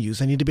that I can use?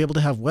 I need to be able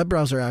to have web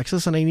browser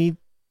access, and I need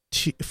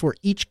for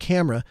each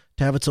camera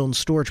to have its own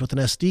storage with an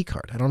SD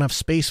card. I don't have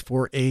space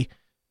for a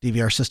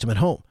DVR system at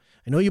home.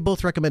 I know you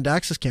both recommend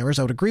Axis cameras.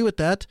 I would agree with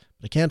that,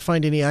 but I can't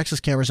find any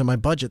Axis cameras in my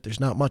budget. There's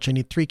not much. I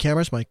need 3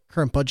 cameras. My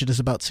current budget is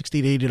about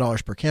 $60 to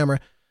 $80 per camera,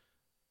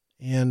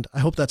 and I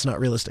hope that's not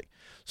realistic.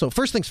 So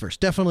first things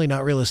first, definitely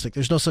not realistic.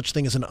 There's no such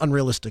thing as an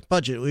unrealistic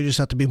budget. We just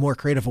have to be more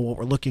creative of what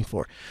we're looking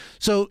for.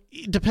 So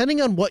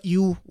depending on what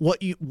you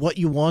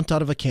want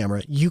out of a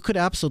camera, you could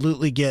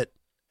absolutely get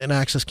an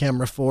Axis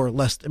camera for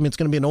less. I mean, it's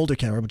going to be an older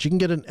camera, but you can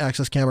get an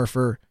Axis camera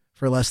for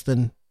less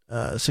than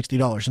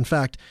 $60. In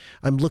fact,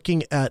 I'm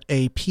looking at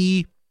a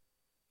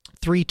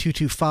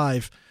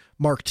P3225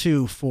 Mark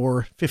II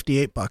for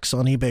 $58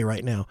 on eBay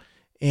right now.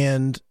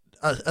 And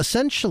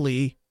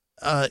essentially,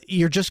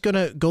 you're just going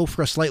to go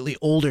for a slightly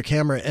older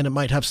camera and it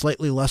might have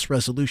slightly less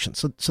resolution.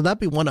 So that'd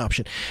be one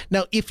option.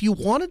 Now, if you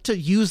wanted to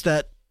use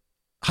that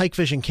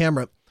Hikvision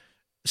camera,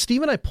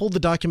 Steve and I pulled the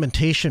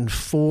documentation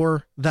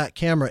for that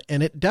camera,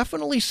 and it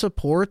definitely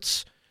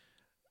supports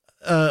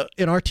an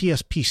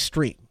RTSP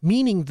stream,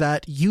 meaning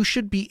that you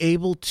should be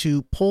able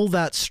to pull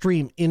that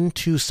stream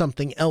into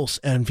something else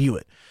and view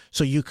it.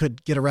 So you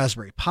could get a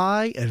Raspberry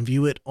Pi and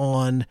view it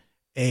on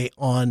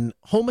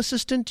Home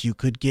Assistant. You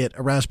could get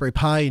a Raspberry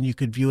Pi and you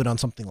could view it on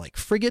something like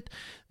Frigate.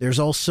 There's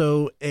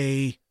also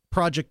a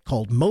project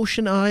called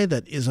MotionEye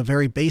that is a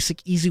very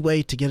basic, easy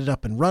way to get it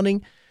up and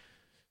running.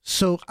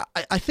 So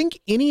I think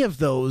any of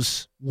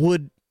those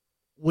would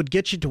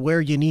get you to where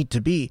you need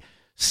to be.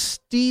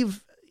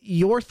 Steve,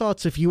 your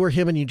thoughts if you were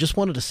him and you just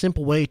wanted a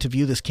simple way to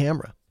view this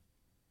camera?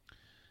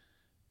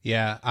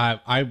 Yeah,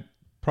 I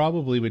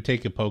probably would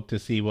take a poke to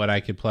see what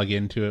I could plug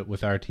into it with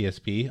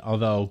RTSP,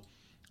 although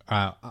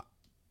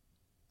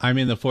I'm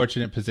in the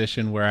fortunate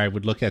position where I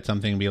would look at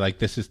something and be like,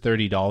 this is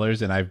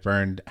 $30 and I've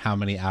burned how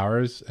many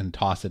hours, and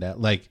toss it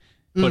at, like,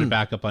 put it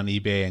back up on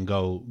eBay and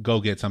go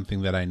get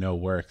something that I know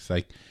works.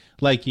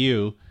 Like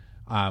you,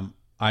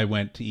 I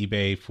went to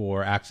eBay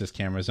for Axis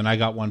cameras and I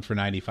got one for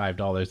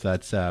 $95.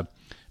 That's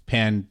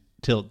pan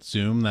tilt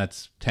zoom.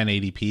 That's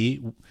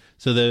 1080p.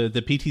 So the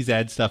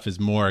PTZ stuff is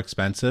more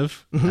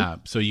expensive.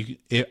 So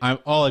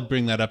all I'd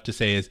bring that up to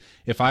say is,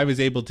 if I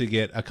was able to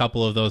get a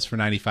couple of those for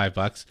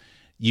 $95,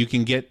 you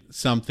can get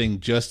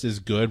something just as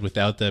good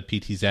without the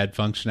PTZ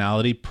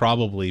functionality,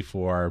 probably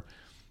for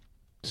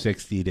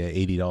 $60 to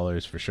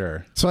 $80 for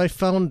sure. So I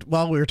found,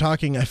 while we were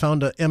talking, I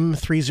found a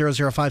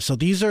M3005. So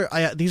these are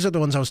the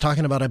ones I was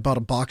talking about. I bought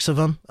a box of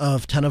 10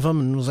 of them,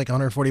 and it was like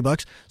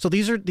 $140. So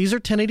these are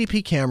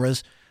 1080p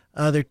cameras.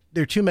 They're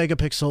 2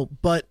 megapixel,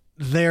 but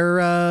they're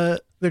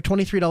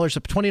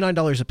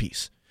 $29 a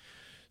piece.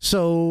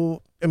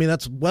 So I mean,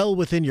 that's well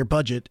within your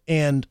budget.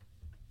 And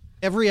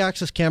every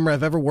Axis camera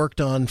I've ever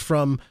worked on,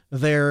 from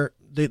the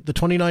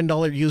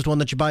 $29 used one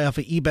that you buy off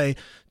of eBay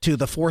to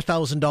the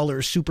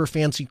 $4,000 super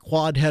fancy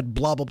quad head,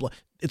 blah, blah, blah.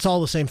 It's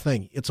all the same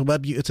thing. It's an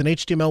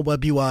HTML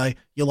web UI.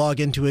 You log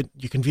into it.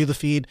 You can view the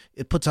feed.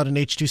 It puts out an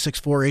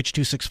H.264,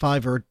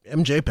 H.265, or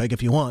MJPEG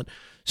if you want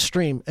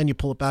stream, and you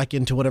pull it back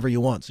into whatever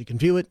you want. So you can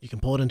view it. You can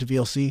pull it into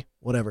VLC,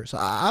 whatever. So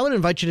I would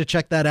invite you to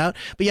check that out.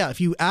 But yeah,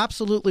 if you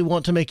absolutely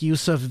want to make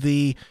use of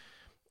the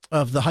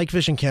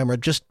Hikvision camera,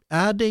 just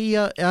add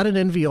an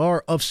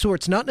NVR of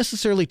sorts, not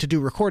necessarily to do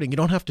recording. You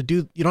don't have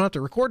to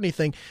record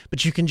anything,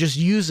 but you can just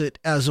use it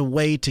as a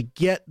way to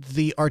get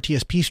the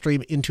RTSP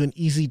stream into an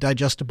easy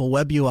digestible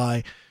web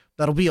UI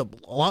that'll be a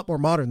lot more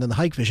modern than the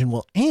Hikvision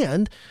will.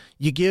 And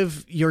you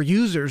give your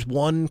users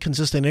one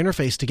consistent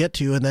interface to get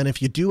to, and then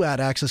if you do add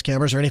Axis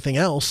cameras or anything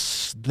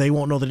else, they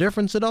won't know the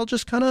difference. It all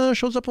just kind of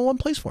shows up in one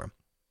place for them.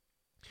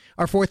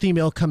 Our fourth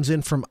email comes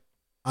in from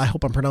I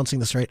hope I'm pronouncing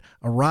this right,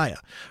 Araya.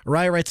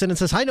 Araya writes in and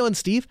says, "Hi, Noah and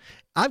Steve.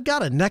 I've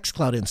got a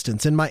Nextcloud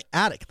instance in my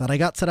attic that I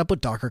got set up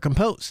with Docker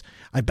Compose.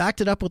 I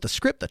backed it up with a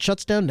script that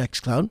shuts down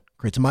Nextcloud,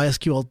 creates a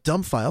MySQL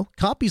dump file,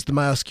 copies the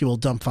MySQL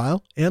dump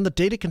file and the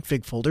data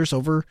config folders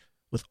over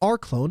with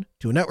rclone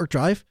to a network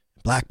drive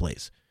in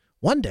Blackblaze.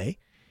 One day,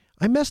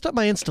 I messed up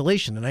my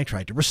installation and I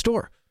tried to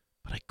restore,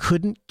 but I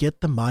couldn't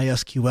get the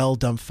MySQL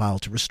dump file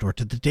to restore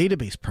to the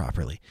database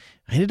properly.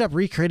 I ended up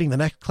recreating the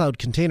Nextcloud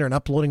container and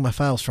uploading my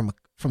files from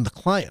the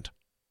client.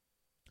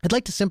 I'd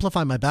like to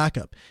simplify my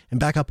backup and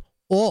back up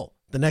all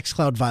the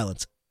Nextcloud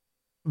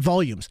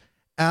volumes,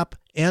 app,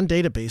 and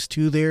database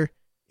to their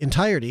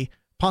entirety,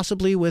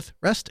 possibly with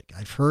Restic.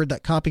 I've heard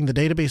that copying the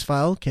database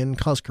file can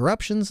cause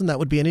corruptions, and that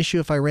would be an issue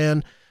if I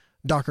ran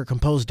Docker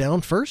Compose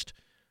down first.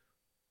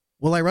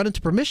 Will I run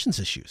into permissions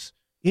issues?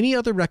 Any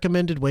other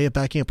recommended way of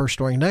backing up or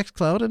storing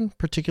Nextcloud, and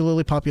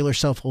particularly popular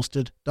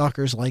self-hosted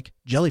Dockers like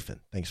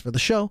Jellyfin? Thanks for the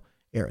show,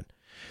 Aaron."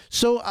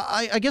 So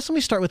I guess let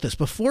me start with this.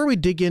 Before we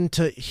dig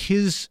into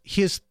his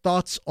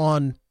thoughts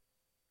on,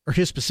 or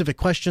his specific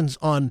questions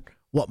on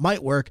what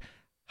might work,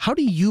 how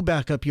do you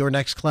back up your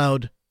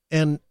Nextcloud,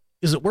 and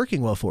is it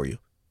working well for you?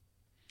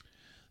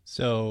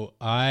 So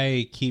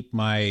I keep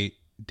my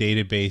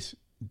database,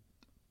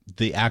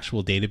 the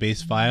actual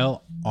database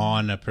file,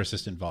 on a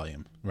persistent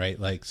volume, right?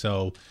 Like,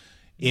 so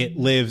it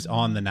lives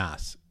on the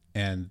NAS,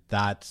 and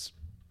that's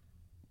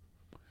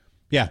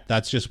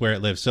just where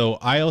it lives. So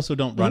I also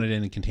don't run it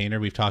in a container.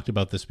 We've talked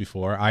about this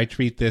before. I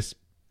treat this,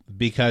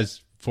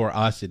 because for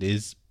us it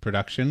is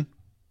production.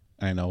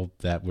 I know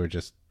that we're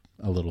just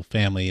a little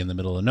family in the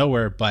middle of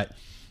nowhere, but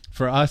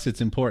for us it's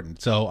important.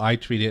 So I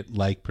treat it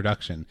like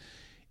production.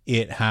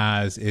 It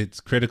has its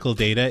critical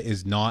data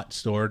is not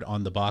stored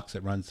on the box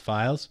that runs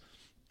files,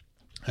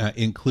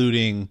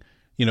 including,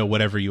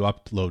 whatever you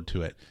upload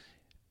to it.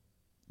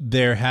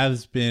 There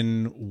has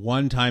been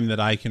one time that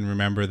I can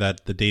remember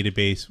that the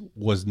database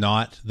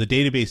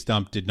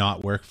dump did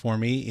not work for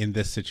me in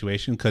this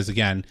situation. Cause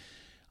again,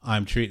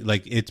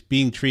 it's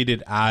being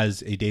treated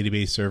as a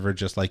database server,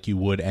 just like you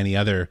would any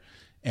other.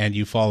 And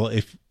you follow,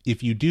 if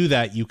you do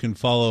that, you can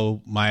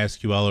follow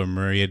MySQL or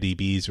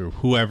MariaDB's or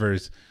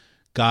whoever's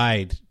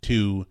guide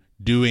to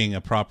doing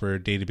a proper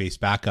database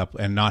backup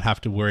and not have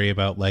to worry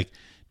about, like,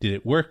 did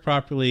it work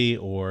properly,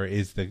 or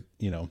is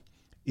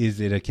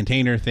it a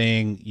container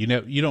thing? You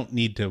don't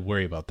need to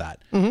worry about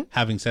that. Mm-hmm.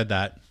 Having said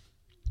that,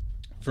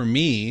 for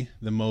me,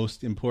 the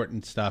most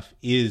important stuff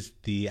is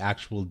the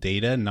actual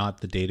data,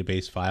 not the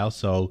database file.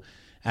 So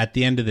at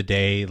the end of the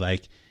day,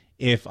 like,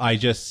 if I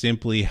just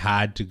simply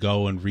had to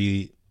go and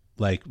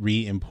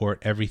re-import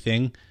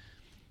everything,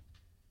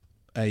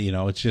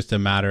 it's just a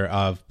matter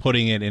of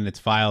putting it in its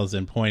files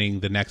and pointing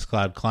the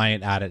Nextcloud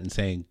client at it and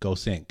saying, go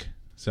sync.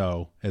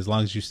 So as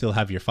long as you still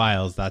have your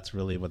files, that's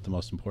really what the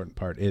most important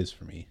part is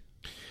for me.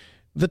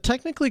 The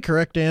technically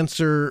correct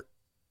answer,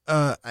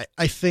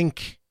 I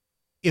think,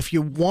 if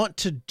you want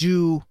to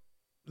do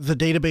the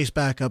database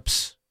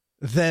backups,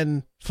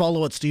 then follow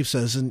what Steve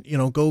says and,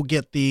 go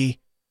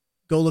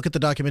look at the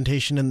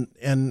documentation,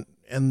 and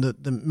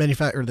the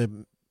manufacturer,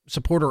 the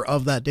supporter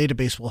of that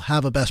database will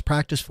have a best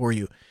practice for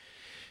you.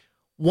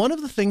 One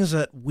of the things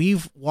that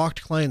we've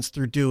walked clients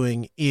through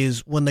doing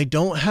is when they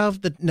don't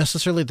have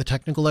necessarily the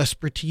technical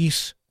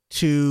expertise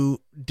to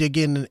dig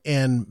in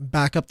and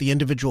back up the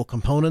individual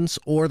components,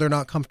 or they're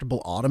not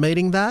comfortable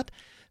automating that.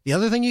 The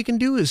other thing you can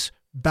do is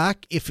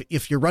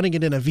if you're running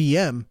it in a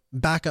VM,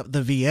 back up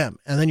the VM,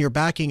 and then you're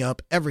backing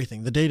up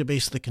everything, the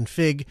database, the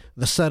config,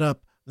 the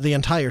setup, the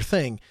entire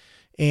thing.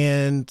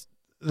 And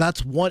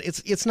that's one,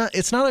 it's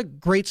not a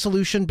great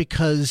solution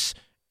because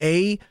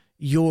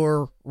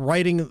you're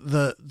writing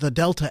the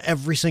delta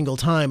every single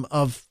time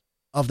of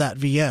that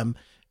VM.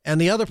 And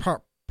the other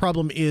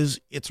problem is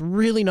it's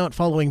really not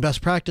following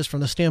best practice from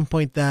the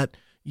standpoint that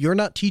you're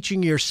not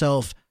teaching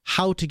yourself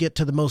how to get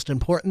to the most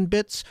important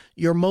bits.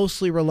 You're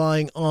mostly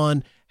relying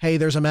on, hey,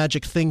 there's a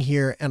magic thing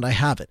here and I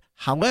have it.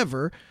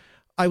 However,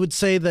 I would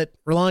say that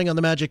relying on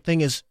the magic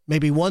thing is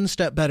maybe one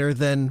step better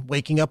than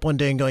waking up one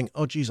day and going,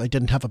 oh, geez, I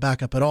didn't have a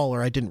backup at all,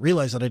 or I didn't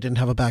realize that I didn't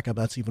have a backup.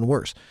 That's even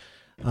worse.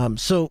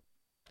 So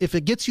if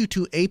it gets you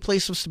to a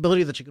place of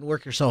stability that you can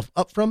work yourself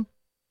up from,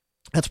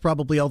 that's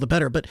probably all the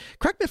better. But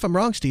correct me if I'm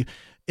wrong, Steve,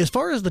 as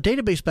far as the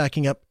database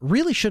backing up,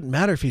 really shouldn't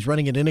matter if he's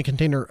running it in a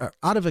container or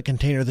out of a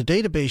container. The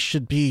database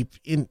should be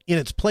in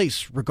its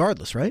place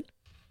regardless, right?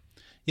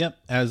 Yep.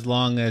 As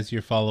long as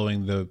you're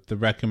following the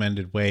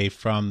recommended way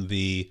from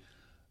the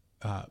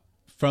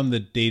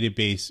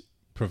database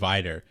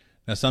provider.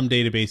 Now, some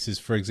databases,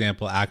 for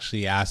example,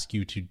 actually ask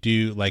you to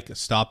do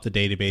stop the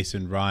database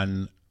and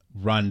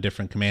run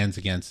different commands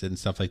against it and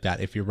stuff like that.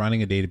 If you're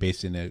running a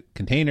database in a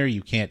container,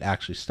 you can't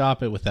actually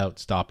stop it without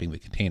stopping the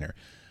container.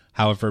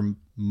 However,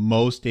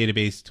 most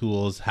database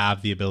tools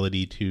have the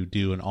ability to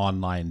do an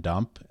online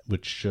dump,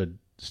 which should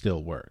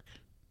still work.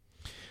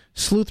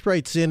 Sleuth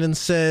writes in and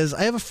says,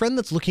 I have a friend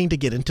that's looking to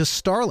get into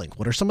Starlink.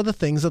 What are some of the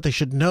things that they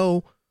should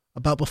know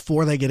about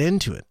before they get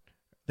into it?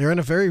 They're in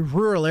a very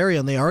rural area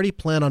and they already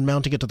plan on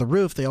mounting it to the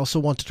roof. They also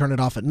want to turn it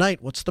off at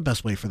night. What's the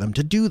best way for them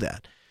to do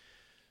that?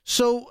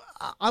 So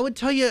I would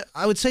say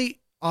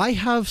I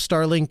have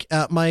Starlink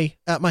at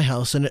my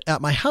house, and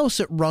at my house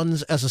it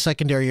runs as a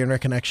secondary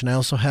internet connection. I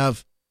also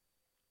have,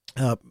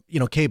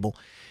 cable.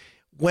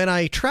 When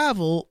I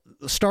travel,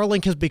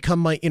 Starlink has become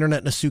my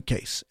internet in a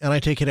suitcase, and I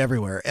take it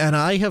everywhere. And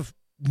I have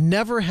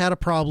never had a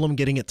problem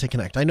getting it to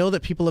connect. I know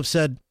that people have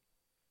said,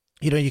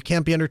 you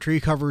can't be under tree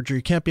coverage or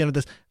you can't be under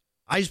this.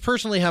 I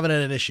personally haven't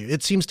had an issue.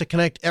 It seems to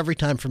connect every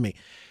time for me.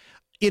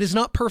 It is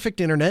not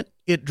perfect internet.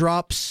 It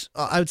drops,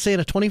 I would say in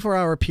a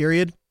 24-hour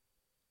period,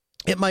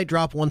 it might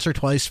drop once or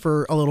twice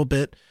for a little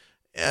bit.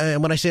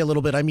 And when I say a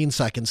little bit, I mean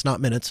seconds, not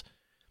minutes.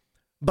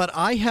 But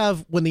I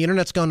have, when the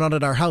internet's gone on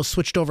at our house,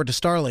 switched over to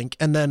Starlink,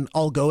 and then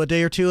I'll go a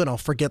day or two and I'll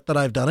forget that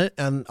I've done it,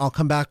 and I'll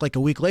come back like a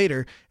week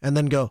later and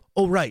then go,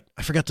 oh, right,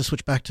 I forgot to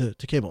switch back to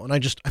cable, and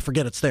I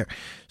forget it's there.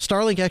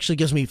 Starlink actually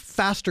gives me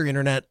faster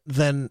internet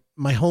than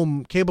my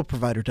home cable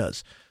provider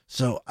does.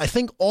 So I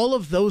think all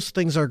of those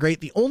things are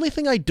great. The only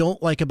thing I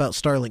don't like about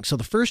Starlink, so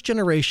the first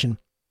generation,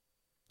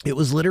 it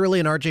was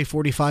literally an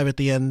RJ45 at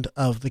the end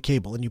of the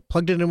cable, and you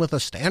plugged it in with a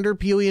standard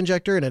PoE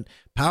injector, and it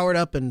powered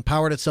up and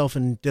powered itself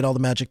and did all the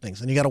magic things.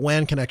 And you got a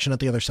WAN connection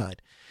at the other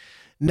side.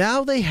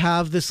 Now they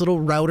have this little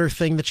router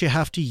thing that you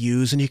have to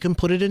use, and you can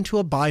put it into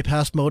a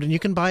bypass mode, and you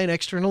can buy an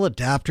external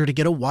adapter to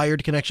get a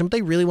wired connection, but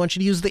they really want you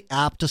to use the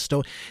app to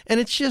stow. And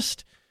it's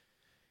just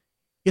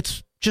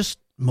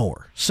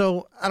more.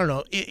 So I don't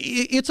know.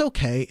 It's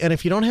okay. And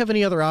if you don't have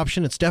any other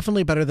option, it's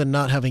definitely better than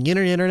not having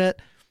internet.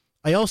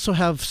 I also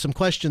have some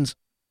questions.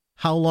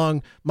 How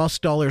long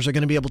Musk dollars are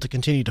going to be able to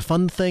continue to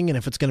fund the thing, and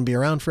if it's going to be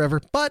around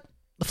forever. But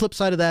the flip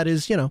side of that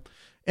is,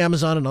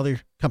 Amazon and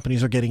other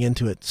companies are getting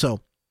into it. So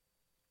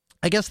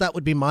I guess that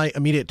would be my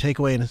immediate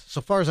takeaway. And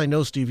so far as I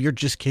know, Steve, you're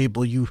just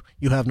cable. You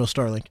have no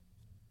Starlink.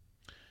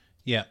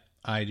 Yeah,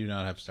 I do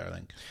not have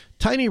Starlink.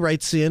 Tiny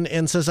writes in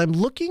and says, I'm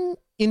looking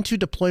into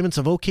deployments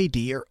of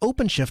OKD or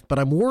OpenShift, but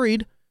I'm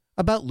worried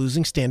about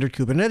losing standard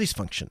Kubernetes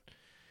function.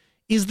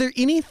 Is there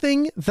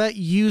anything that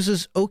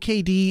uses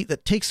OKD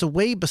that takes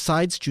away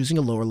besides choosing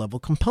a lower level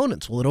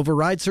components? Will it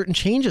override certain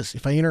changes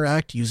if I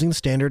interact using the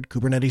standard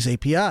Kubernetes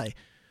API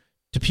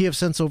to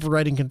pfSense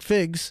overriding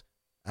configs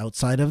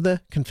outside of the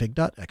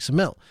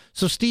config.xml?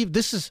 So Steve,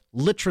 this is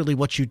literally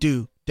what you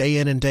do day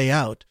in and day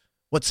out.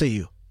 What say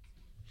you?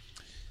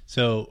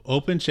 So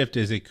OpenShift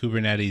is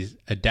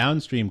a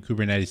downstream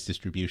Kubernetes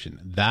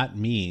distribution. That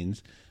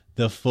means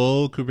the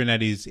full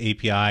Kubernetes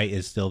API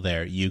is still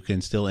there. You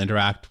can still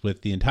interact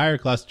with the entire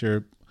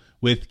cluster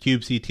with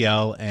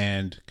kubectl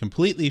and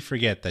completely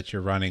forget that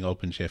you're running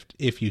OpenShift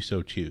if you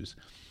so choose.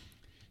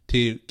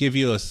 To give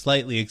you a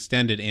slightly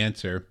extended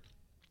answer,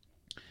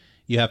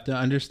 you have to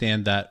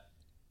understand that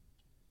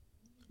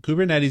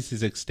Kubernetes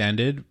is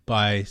extended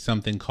by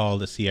something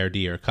called a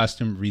CRD, or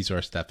custom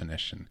resource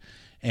definition.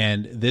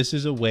 And this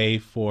is a way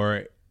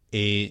for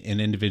an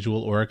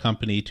individual or a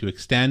company to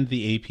extend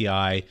the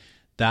API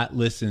that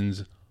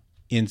listens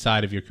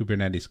inside of your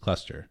Kubernetes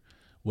cluster.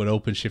 What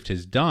OpenShift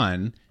has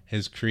done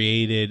has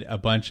created a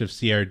bunch of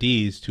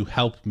CRDs to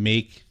help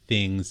make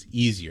things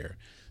easier.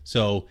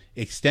 So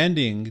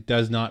extending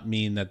does not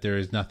mean that there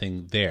is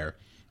nothing there.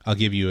 I'll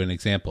give you an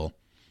example.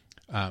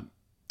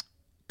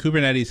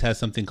 Kubernetes has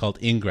something called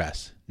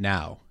ingress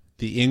now.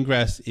 The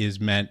ingress is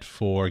meant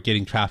for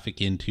getting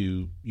traffic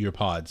into your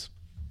pods.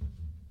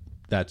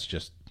 That's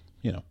just,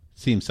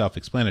 seems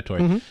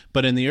self-explanatory. Mm-hmm.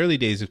 But in the early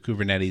days of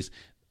Kubernetes,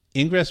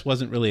 ingress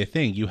wasn't really a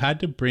thing. You had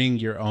to bring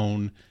your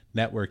own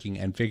networking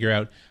and figure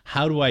out,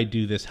 how do I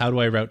do this? How do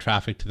I route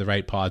traffic to the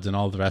right pods and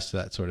all the rest of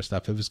that sort of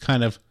stuff? It was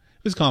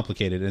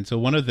complicated. And so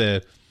one of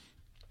the,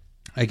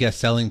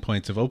 selling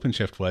points of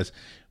OpenShift was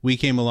we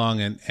came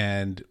along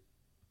and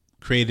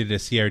created a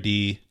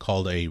CRD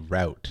called a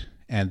route.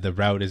 And the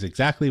route is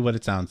exactly what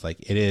it sounds like.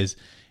 It is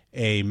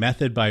a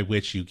method by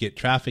which you get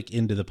traffic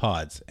into the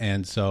pods.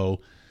 And so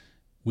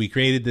we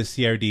created this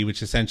CRD,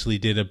 which essentially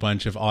did a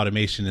bunch of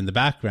automation in the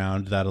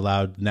background that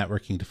allowed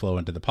networking to flow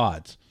into the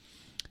pods.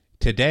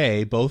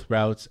 Today, both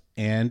routes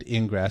and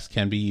ingress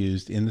can be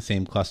used in the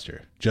same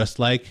cluster, just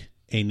like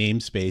a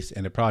namespace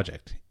and a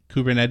project.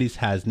 Kubernetes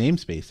has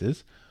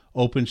namespaces.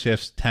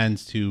 OpenShift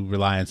tends to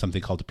rely on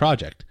something called a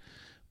project,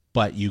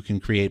 but you can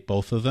create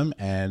both of them,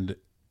 and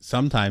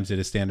sometimes it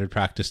is standard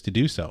practice to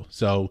do so.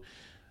 So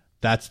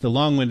that's the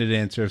long-winded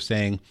answer of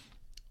saying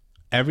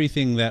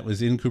everything that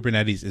was in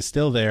Kubernetes is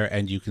still there,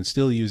 and you can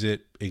still use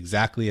it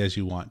exactly as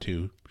you want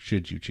to,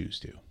 should you choose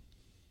to.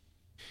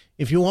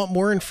 If you want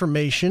more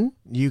information,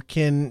 you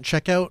can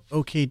check out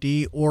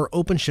OKD or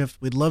OpenShift.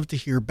 We'd love to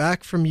hear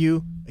back from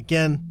you.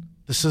 Again,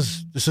 this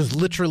is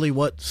literally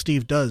what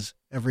Steve does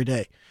every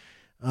day.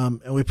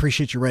 And we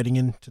appreciate you writing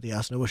in to the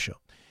Ask Noah show.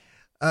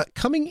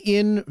 Coming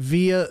in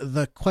via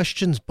the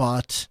questions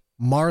bot,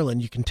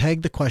 Marlon, you can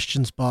tag the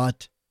questions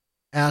bot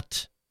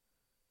at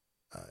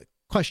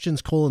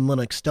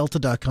questions:linux,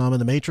 delta.com,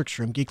 and the Matrix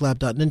Room,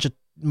 geeklab.ninja.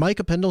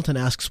 Micah Pendleton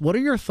asks, what are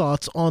your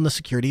thoughts on the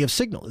security of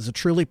Signal? Is it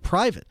truly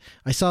private?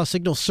 I saw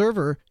Signal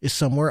server is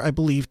somewhere I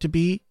believe to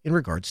be in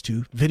regards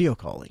to video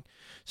calling.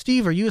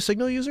 Steve, are you a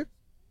Signal user?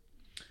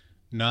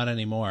 Not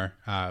anymore.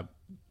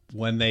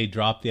 when they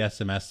dropped the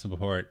SMS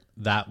support,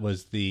 that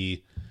was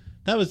the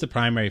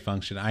primary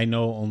function. I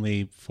know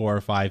only 4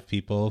 or 5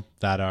 people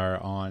that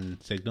are on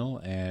Signal,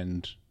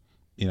 and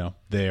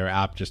their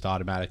app just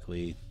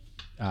automatically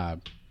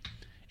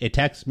it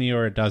texts me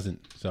or it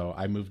doesn't. So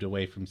I moved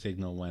away from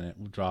Signal when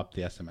it dropped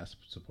the SMS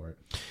support.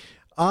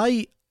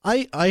 I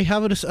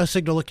have a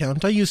Signal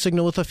account. I use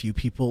Signal with a few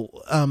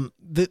people.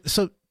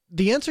 So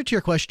the answer to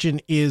your question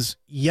is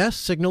yes,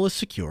 Signal is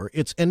secure.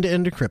 It's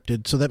end-to-end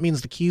encrypted, so that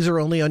means the keys are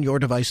only on your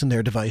device and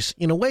their device.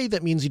 In a way,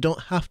 that means you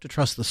don't have to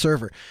trust the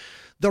server.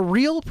 The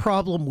real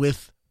problem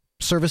with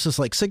services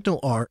like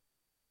Signal are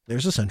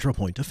there's a central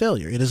point of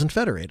failure. It isn't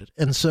federated.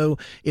 And so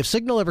if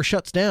Signal ever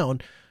shuts down,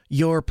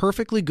 your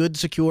perfectly good,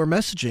 secure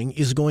messaging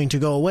is going to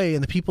go away,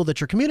 and the people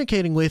that you're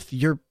communicating with,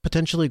 you're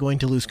potentially going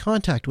to lose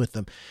contact with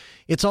them.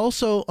 It's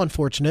also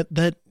unfortunate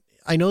that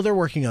I know they're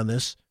working on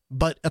this,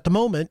 but at the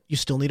moment, you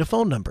still need a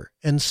phone number.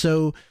 And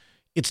so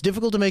it's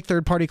difficult to make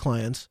third-party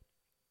clients.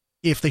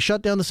 If they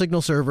shut down the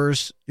Signal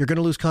servers, you're going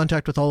to lose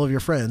contact with all of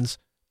your friends.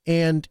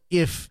 And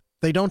if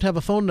they don't have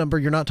a phone number,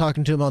 you're not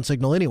talking to them on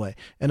Signal anyway.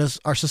 And as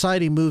our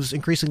society moves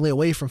increasingly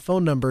away from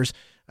phone numbers,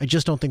 I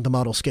just don't think the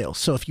model scales.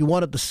 So if you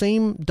wanted the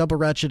same double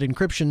ratchet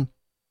encryption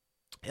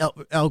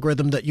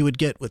algorithm that you would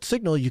get with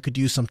Signal, you could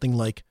use something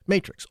like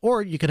Matrix,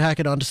 or you could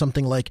hack it onto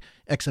something like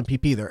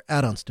XMPP. There are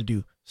add-ons to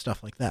do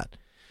stuff like that.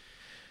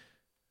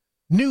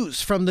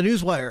 News from the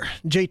Newswire.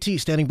 JT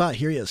standing by.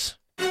 Here he is.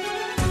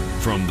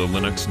 From the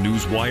Linux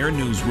Newswire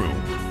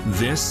newsroom,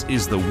 this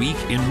is the Week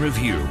in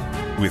Review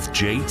with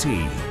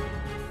JT.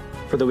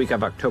 For the week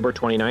of October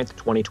 29th,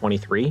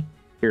 2023,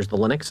 here's the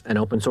Linux and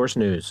open source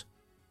news.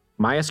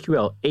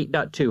 MySQL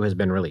 8.2 has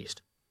been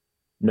released.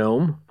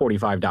 GNOME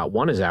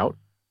 45.1 is out.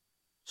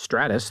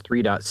 Stratus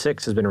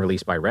 3.6 has been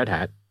released by Red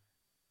Hat.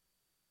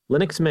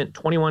 Linux Mint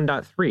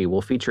 21.3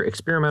 will feature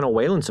experimental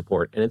Wayland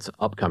support in its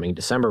upcoming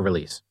December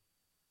release.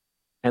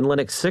 And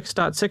Linux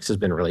 6.6 has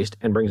been released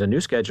and brings a new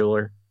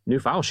scheduler, new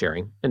file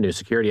sharing, and new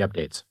security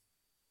updates.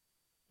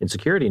 In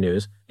security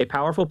news, a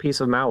powerful piece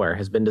of malware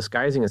has been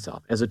disguising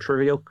itself as a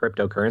trivial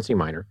cryptocurrency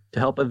miner to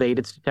help evade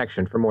its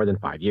detection for more than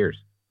 5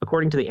 years.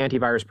 According to the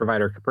antivirus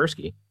provider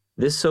Kaspersky,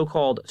 this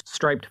so-called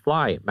striped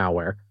fly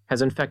malware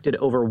has infected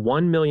over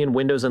 1 million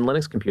Windows and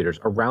Linux computers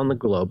around the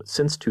globe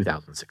since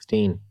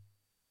 2016.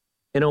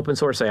 In open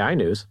source AI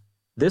news,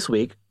 this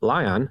week,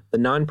 Lion, the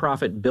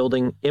nonprofit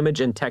building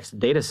image and text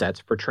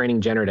datasets for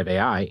training generative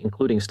AI,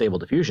 including Stable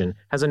Diffusion,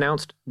 has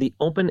announced the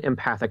Open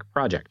Empathic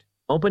project.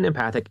 Open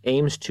Empathic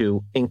aims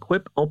to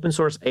equip open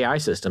source AI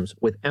systems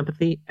with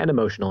empathy and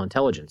emotional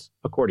intelligence,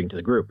 according to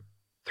the group.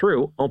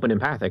 Through Open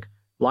Empathic,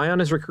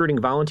 Lion is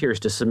recruiting volunteers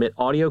to submit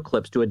audio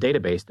clips to a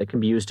database that can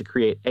be used to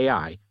create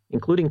AI,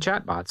 including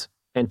chatbots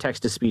and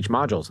text-to-speech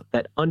modules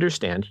that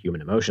understand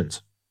human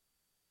emotions.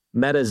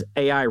 Meta's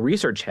AI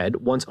research head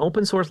wants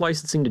open source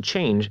licensing to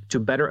change to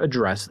better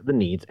address the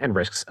needs and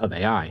risks of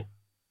AI.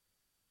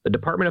 The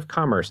Department of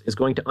Commerce is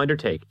going to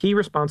undertake key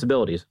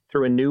responsibilities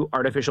through a new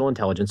artificial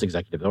intelligence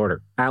executive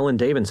order. Alan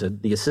Davidson,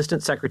 the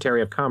Assistant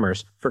Secretary of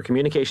Commerce for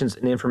Communications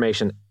and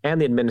Information and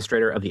the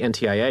administrator of the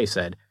NTIA,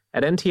 said,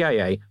 "At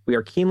NTIA, we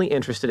are keenly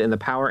interested in the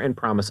power and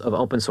promise of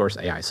open source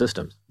AI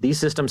systems. These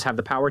systems have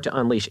the power to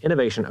unleash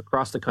innovation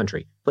across the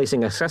country,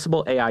 placing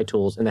accessible AI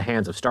tools in the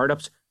hands of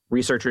startups,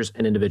 researchers,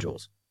 and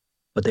individuals.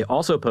 But they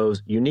also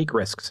pose unique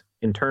risks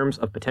in terms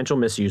of potential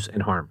misuse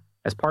and harm.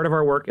 As part of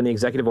our work in the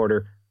executive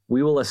order,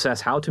 we will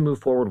assess how to move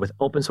forward with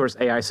open source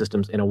AI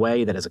systems in a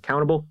way that is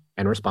accountable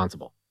and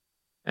responsible."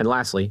 And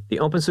lastly, the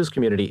OpenSUSE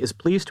community is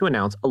pleased to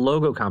announce a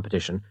logo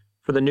competition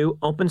for the new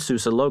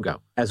OpenSUSE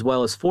logo, as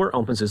well as 4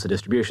 OpenSUSE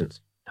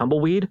distributions: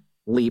 Tumbleweed,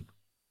 Leap,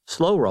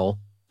 Slowroll,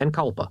 and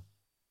Culpa.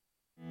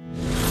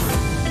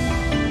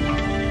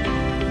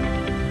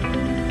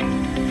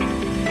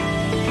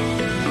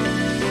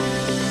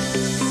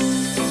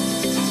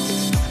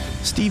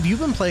 Steve, you've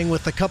been playing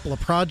with a couple of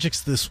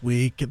projects this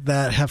week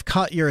that have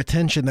caught your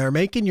attention. They're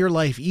making your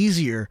life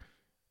easier,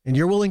 and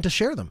you're willing to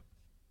share them.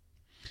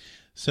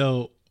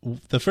 So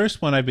the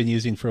first one I've been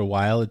using for a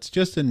while, it's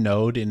just a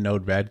node in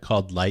Node-RED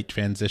called Light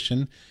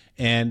Transition.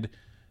 And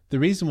the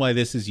reason why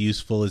this is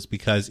useful is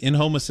because in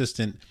Home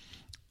Assistant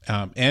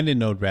and in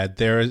Node-RED,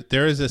 there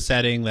is a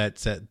setting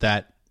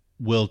that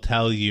will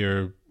tell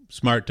your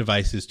smart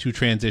devices to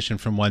transition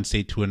from one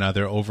state to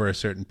another over a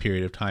certain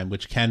period of time,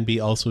 which can be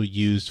also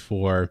used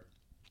for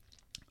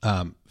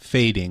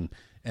fading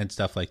and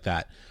stuff like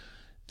that.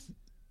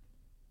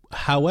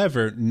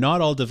 However,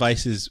 not all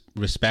devices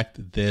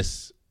respect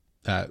this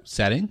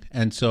setting.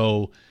 And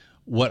so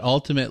what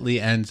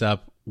ultimately ends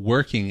up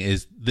working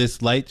is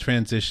this light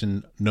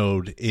transition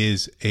node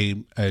is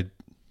a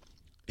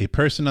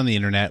person on the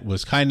internet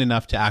was kind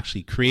enough to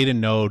actually create a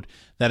node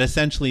that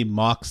essentially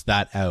mocks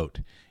that out.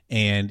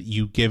 And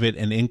you give it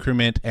an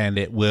increment and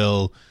it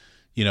will,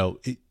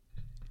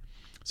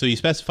 so you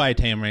specify a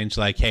time range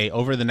like, hey,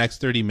 over the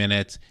next 30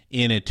 minutes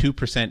in a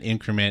 2%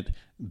 increment,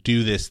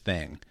 do this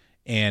thing.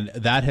 And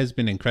that has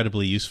been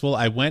incredibly useful.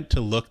 I went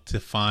to look to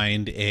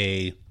find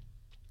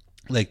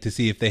to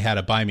see if they had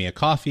a buy me a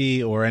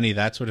coffee or any of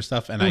that sort of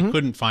stuff. And I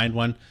couldn't find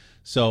one.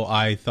 So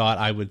I thought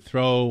I would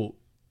throw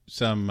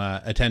some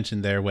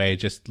attention their way.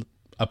 Just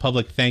a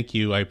public thank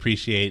you. I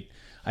appreciate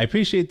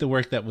the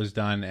work that was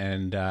done,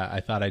 and I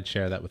thought I'd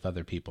share that with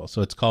other people.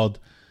 So it's called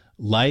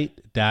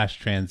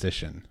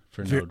Light-Transition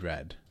for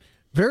Node-RED.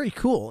 Very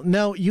cool.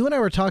 Now, you and I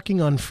were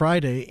talking on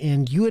Friday,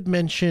 and you had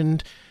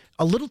mentioned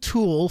a little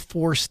tool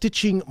for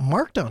stitching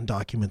Markdown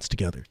documents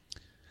together.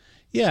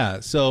 Yeah,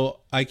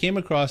 so I came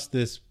across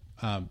this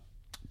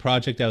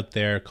project out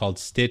there called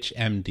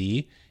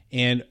StitchMD,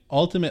 and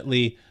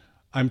ultimately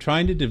I'm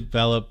trying to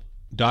develop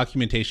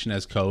documentation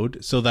as code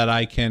so that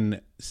I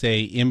can,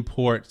 say,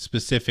 import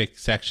specific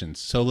sections.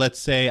 So let's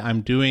say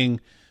I'm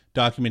doing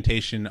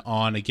documentation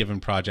on a given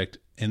project.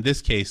 In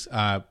this case,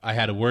 I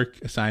had a work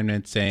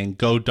assignment saying,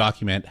 go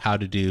document how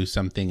to do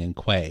something in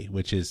Quay,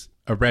 which is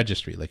a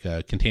registry, like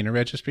a container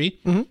registry.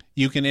 Mm-hmm.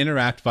 You can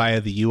interact via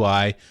the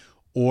UI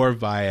or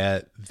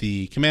via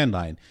the command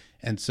line.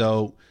 And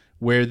so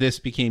where this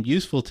became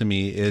useful to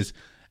me is,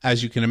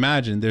 as you can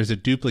imagine, there's a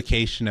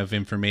duplication of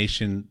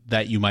information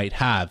that you might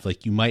have.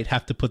 Like you might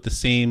have to put the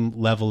same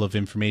level of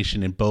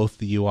information in both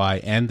the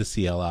UI and the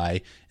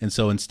CLI. And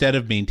so instead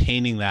of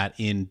maintaining that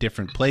in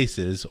different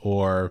places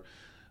or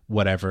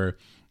whatever,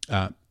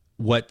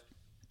 what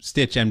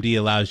StitchMD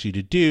allows you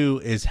to do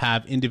is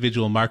have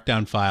individual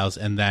Markdown files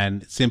and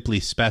then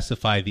simply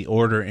specify the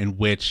order in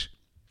which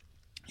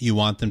you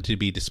want them to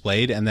be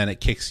displayed, and then it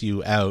kicks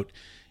you out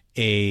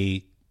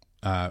a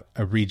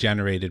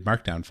regenerated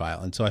Markdown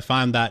file. And so I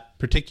found that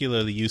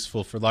particularly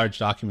useful for large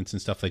documents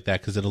and stuff like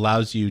that, because it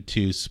allows you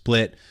to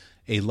split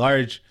a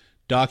large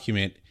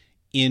document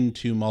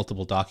into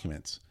multiple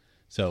documents.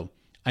 So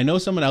I know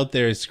someone out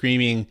there is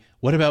screaming,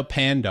 what about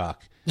Pandoc?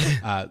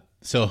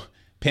 So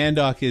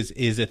Pandoc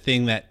is a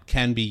thing that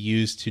can be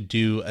used to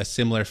do a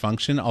similar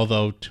function,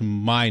 although to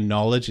my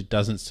knowledge, it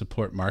doesn't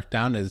support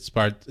Markdown.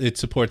 It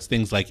supports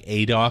things like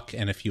ADoc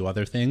and a few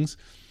other things.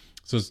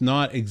 So it's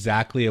not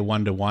exactly a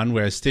one-to-one,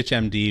 whereas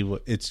StitchMD,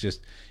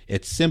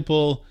 it's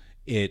simple,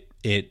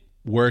 it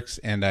works,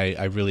 and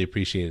I really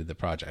appreciated the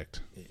project.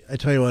 I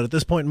tell you what, at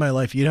this point in my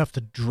life, you'd have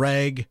to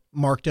drag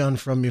Markdown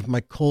from me with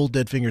my cold,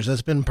 dead fingers.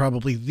 That's been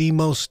probably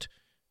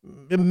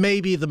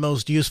maybe the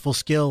most useful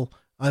skill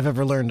I've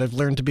ever learned. I've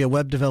learned to be a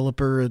web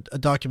developer, a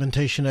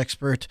documentation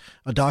expert,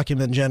 a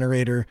document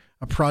generator,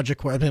 a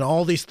project. I mean,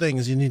 all these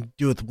things you need to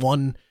do with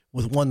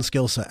one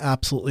skill set.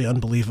 Absolutely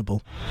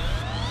unbelievable.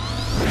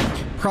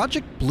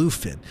 Project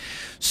Bluefin.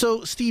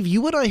 So, Steve,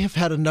 you and I have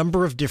had a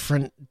number of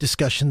different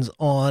discussions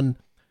on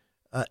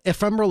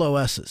ephemeral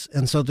OSs.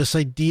 And so this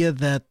idea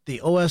that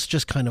the OS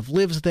just kind of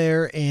lives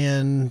there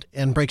and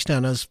breaks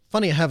down. It's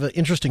funny, I have an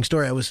interesting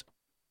story. We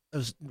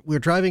were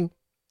driving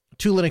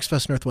to Linux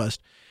Fest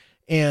Northwest,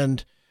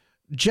 and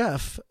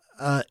Jeff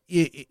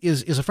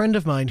is a friend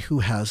of mine who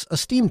has a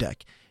Steam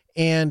Deck,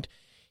 and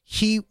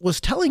he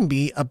was telling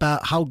me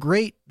about how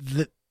great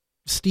that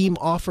Steam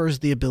offers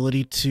the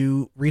ability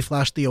to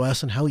reflash the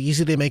OS and how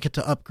easy they make it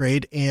to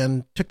upgrade,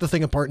 and took the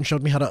thing apart and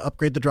showed me how to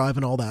upgrade the drive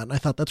and all that. And I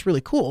thought that's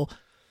really cool,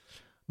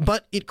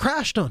 but it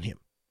crashed on him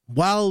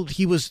while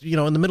he was,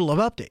 in the middle of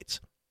updates.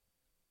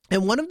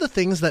 And one of the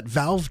things that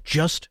Valve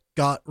just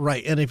got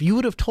right, and if you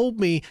would have told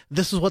me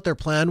this is what their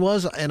plan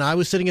was and I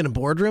was sitting in a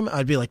boardroom,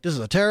 I'd be like, this is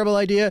a terrible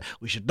idea.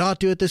 We should not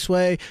do it this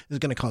way. This is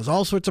going to cause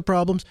all sorts of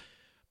problems.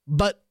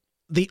 But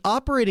the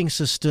operating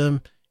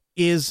system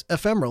is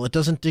ephemeral. It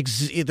doesn't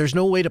exist. There's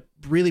no way to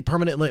really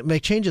permanently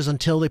make changes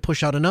until they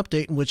push out an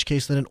update, in which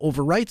case then it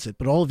overwrites it.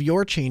 But all of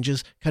your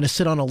changes kind of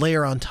sit on a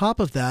layer on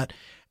top of that,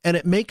 and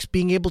it makes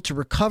being able to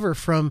recover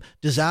from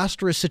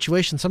disastrous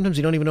situations, sometimes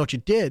you don't even know what you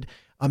did,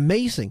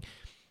 amazing.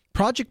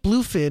 Project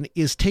Bluefin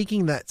is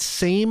taking that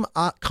same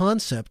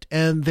concept,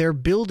 and they're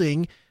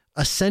building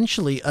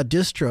essentially a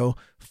distro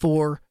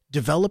for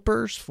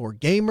developers, for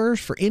gamers,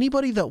 for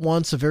anybody that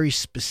wants a very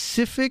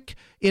specific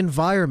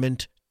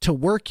environment to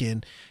work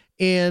in.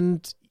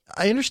 And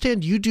I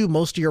understand you do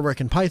most of your work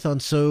in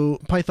Python, so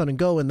Python and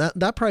Go, and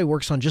that probably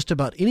works on just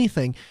about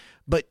anything.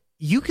 But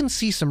you can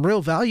see some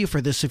real value for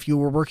this if you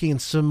were working in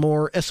some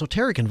more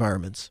esoteric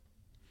environments.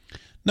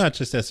 Not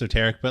just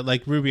esoteric, but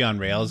like Ruby on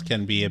Rails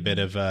can be a bit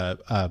of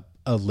a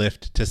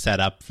lift to set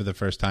up for the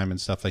first time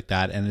and stuff like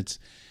that. And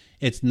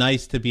it's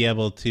nice to be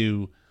able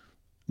to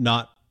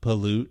not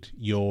pollute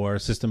your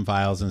system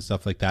files and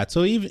stuff like that.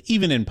 So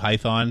even in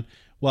Python,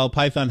 while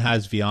Python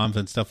has venv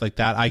and stuff like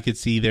that, I could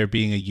see there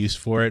being a use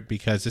for it,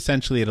 because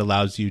essentially it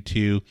allows you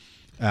to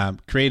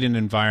create an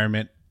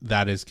environment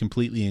that is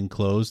completely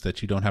enclosed,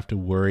 that you don't have to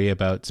worry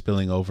about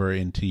spilling over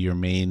into your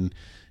main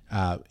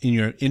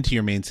into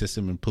your main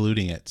system and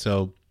polluting it.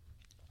 So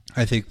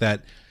I think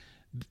that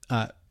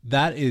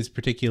that is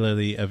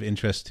particularly of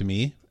interest to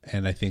me,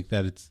 and I think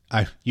that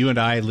you and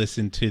I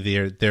listened to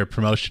their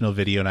promotional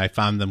video, and I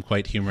found them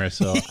quite humorous.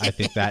 So I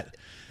think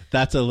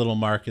that's a little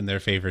mark in their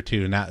favor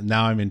too.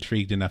 Now I'm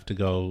intrigued enough to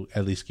go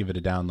at least give it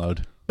a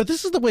download. But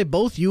this is the way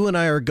both you and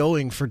I are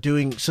going for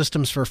doing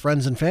systems for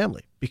friends and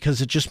family, because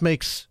it just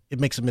makes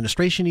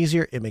administration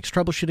easier, it makes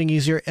troubleshooting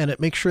easier, and it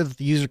makes sure that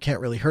the user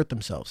can't really hurt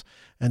themselves.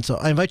 And so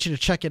I invite you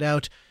to check it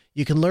out.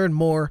 You can learn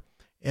more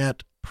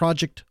at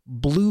Project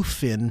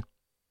Bluefin,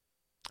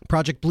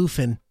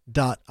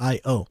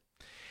 projectbluefin.io.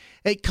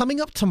 Hey, coming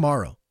up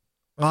tomorrow,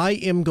 I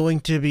am going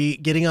to be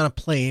getting on a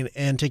plane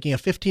and taking a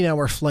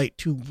 15-hour flight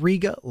to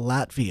Riga,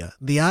 Latvia.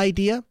 The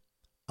idea?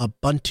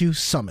 Ubuntu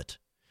Summit.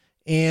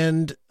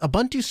 And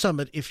Ubuntu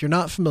Summit, if you're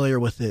not familiar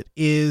with it,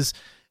 is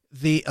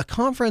a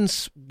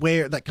conference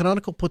that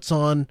Canonical puts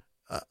on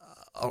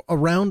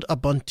around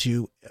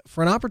Ubuntu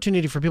for an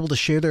opportunity for people to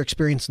share their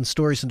experience and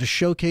stories and to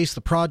showcase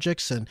the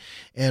projects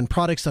and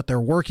products that they're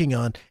working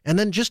on, and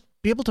then just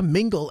be able to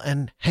mingle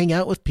and hang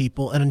out with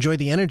people and enjoy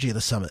the energy of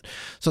the summit.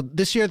 So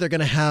this year they're going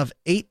to have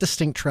 8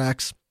 distinct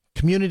tracks: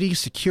 community,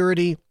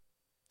 security,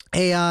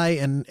 AI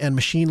and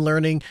machine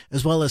learning,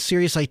 as well as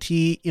serious IT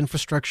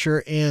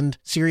infrastructure and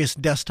serious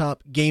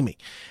desktop gaming.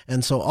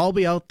 And so I'll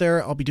be out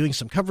there. I'll be doing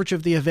some coverage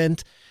of the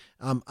event.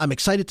 I'm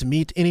excited to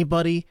meet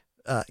anybody.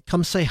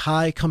 Come say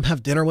hi, come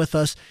have dinner with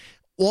us.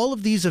 All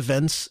of these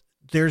events,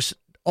 there's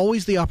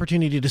always the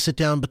opportunity to sit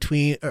down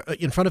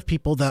in front of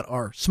people that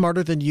are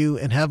smarter than you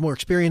and have more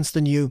experience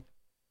than you,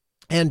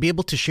 and be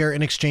able to share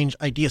and exchange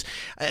ideas.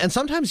 And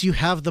sometimes you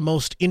have the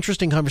most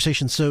interesting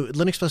conversations. So at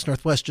Linux Fest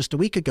Northwest just a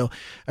week ago,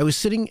 I was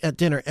sitting at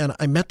dinner and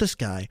I met this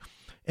guy,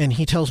 and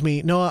he tells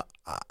me, "Noah,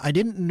 I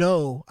didn't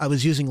know I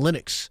was using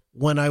Linux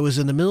when I was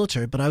in the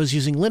military, but I was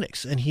using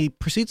Linux." And he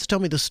proceeds to tell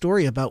me the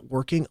story about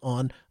working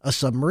on a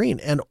submarine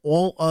and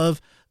all of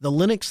the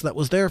Linux that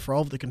was there for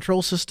all of the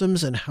control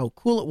systems and how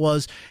cool it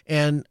was,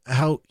 and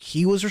how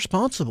he was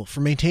responsible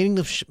for maintaining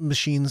the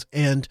machines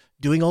and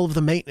doing all of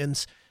the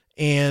maintenance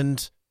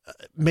and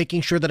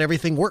making sure that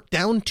everything worked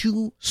down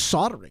to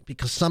soldering,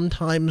 because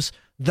sometimes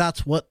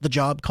that's what the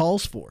job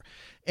calls for.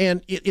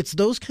 And it's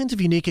those kinds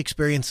of unique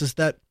experiences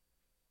that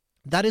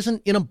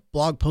isn't in a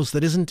blog post,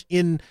 that isn't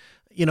in,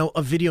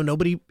 a video.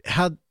 Nobody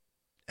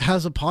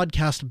has a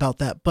podcast about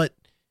that, but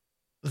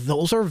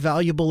those are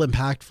valuable,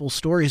 impactful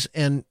stories,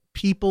 and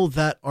people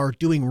that are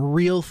doing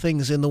real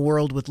things in the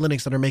world with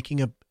Linux that are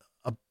making a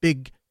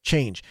big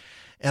change.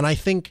 And I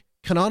think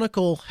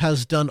Canonical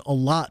has done a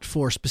lot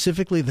for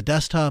specifically the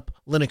desktop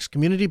Linux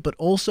community, but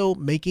also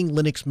making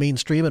Linux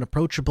mainstream and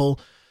approachable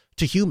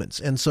to humans.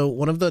 And so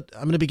I'm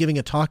going to be giving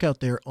a talk out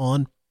there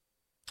on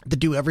the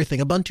Do Everything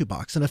Ubuntu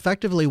box. And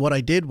effectively what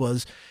I did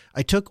was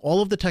I took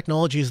all of the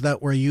technologies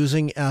that we're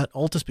using at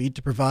Altispeed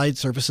to provide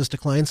services to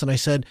clients, and I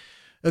said,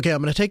 okay,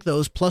 I'm going to take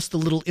those plus the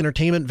little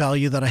entertainment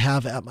value that I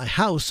have at my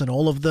house and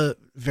all of the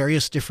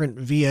various different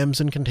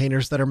VMs and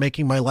containers that are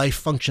making my life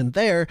function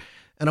there,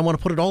 and I want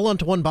to put it all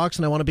onto one box,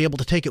 and I want to be able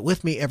to take it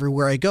with me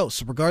everywhere I go.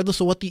 So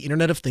regardless of what the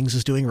Internet of Things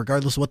is doing,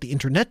 regardless of what the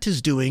internet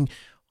is doing,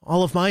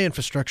 all of my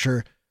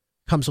infrastructure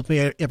comes with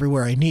me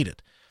everywhere I need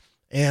it.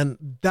 And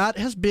that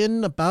has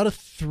been about a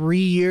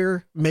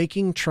 3-year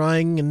making,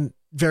 trying and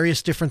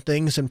various different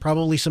things, and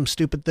probably some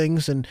stupid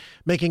things, and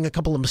making a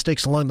couple of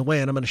mistakes along the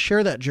way. And I'm going to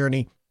share that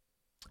journey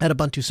at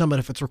Ubuntu Summit.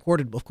 If it's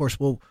recorded, of course,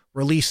 we'll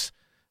release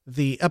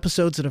the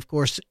episodes. And of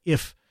course,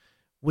 if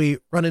we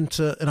run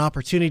into an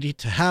opportunity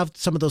to have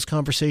some of those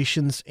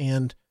conversations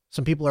and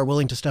some people are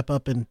willing to step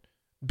up and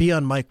be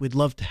on mic, we'd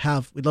love to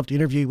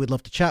interview you, we'd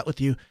love to chat with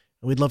you,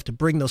 and we'd love to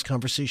bring those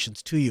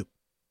conversations to you.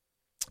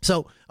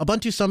 So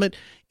Ubuntu Summit,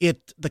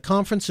 the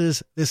conference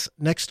is this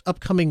next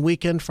upcoming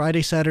weekend,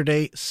 Friday,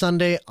 Saturday,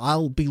 Sunday.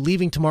 I'll be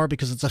leaving tomorrow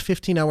because it's a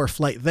 15-hour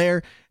flight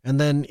there, and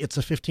then it's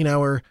a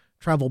 15-hour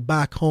travel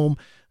back home.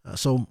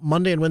 So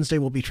Monday and Wednesday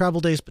will be travel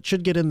days, but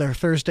should get in there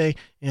Thursday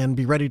and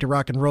be ready to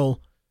rock and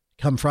roll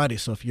come Friday.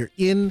 So if you're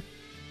in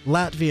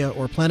Latvia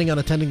or planning on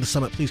attending the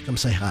summit, please come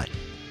say hi.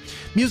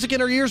 Music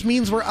in our ears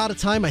means we're out of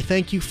time. I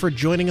thank you for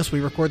joining us. We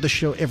record the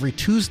show every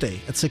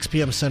Tuesday at 6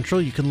 p.m. Central.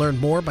 You can learn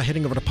more by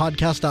heading over to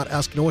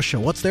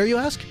podcast.asknoahshow. What's there, you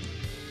ask?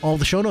 All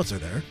the show notes are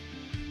there.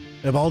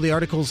 We have all the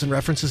articles and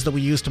references that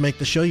we use to make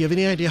the show. You have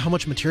any idea how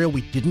much material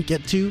we didn't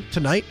get to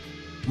tonight?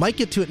 Might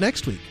get to it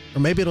next week, or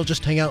maybe it'll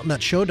just hang out in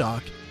that show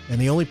doc, and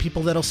the only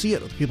people that'll see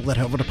it are the people that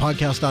head over to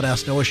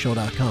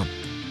podcast.asknoahshow.com.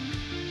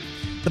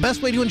 The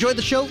best way to enjoy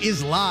the show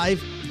is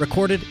live,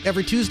 recorded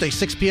every Tuesday,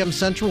 6 p.m.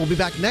 Central. We'll be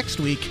back next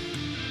week.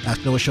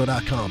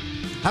 AskNoahShow.com.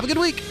 Have a good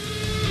week.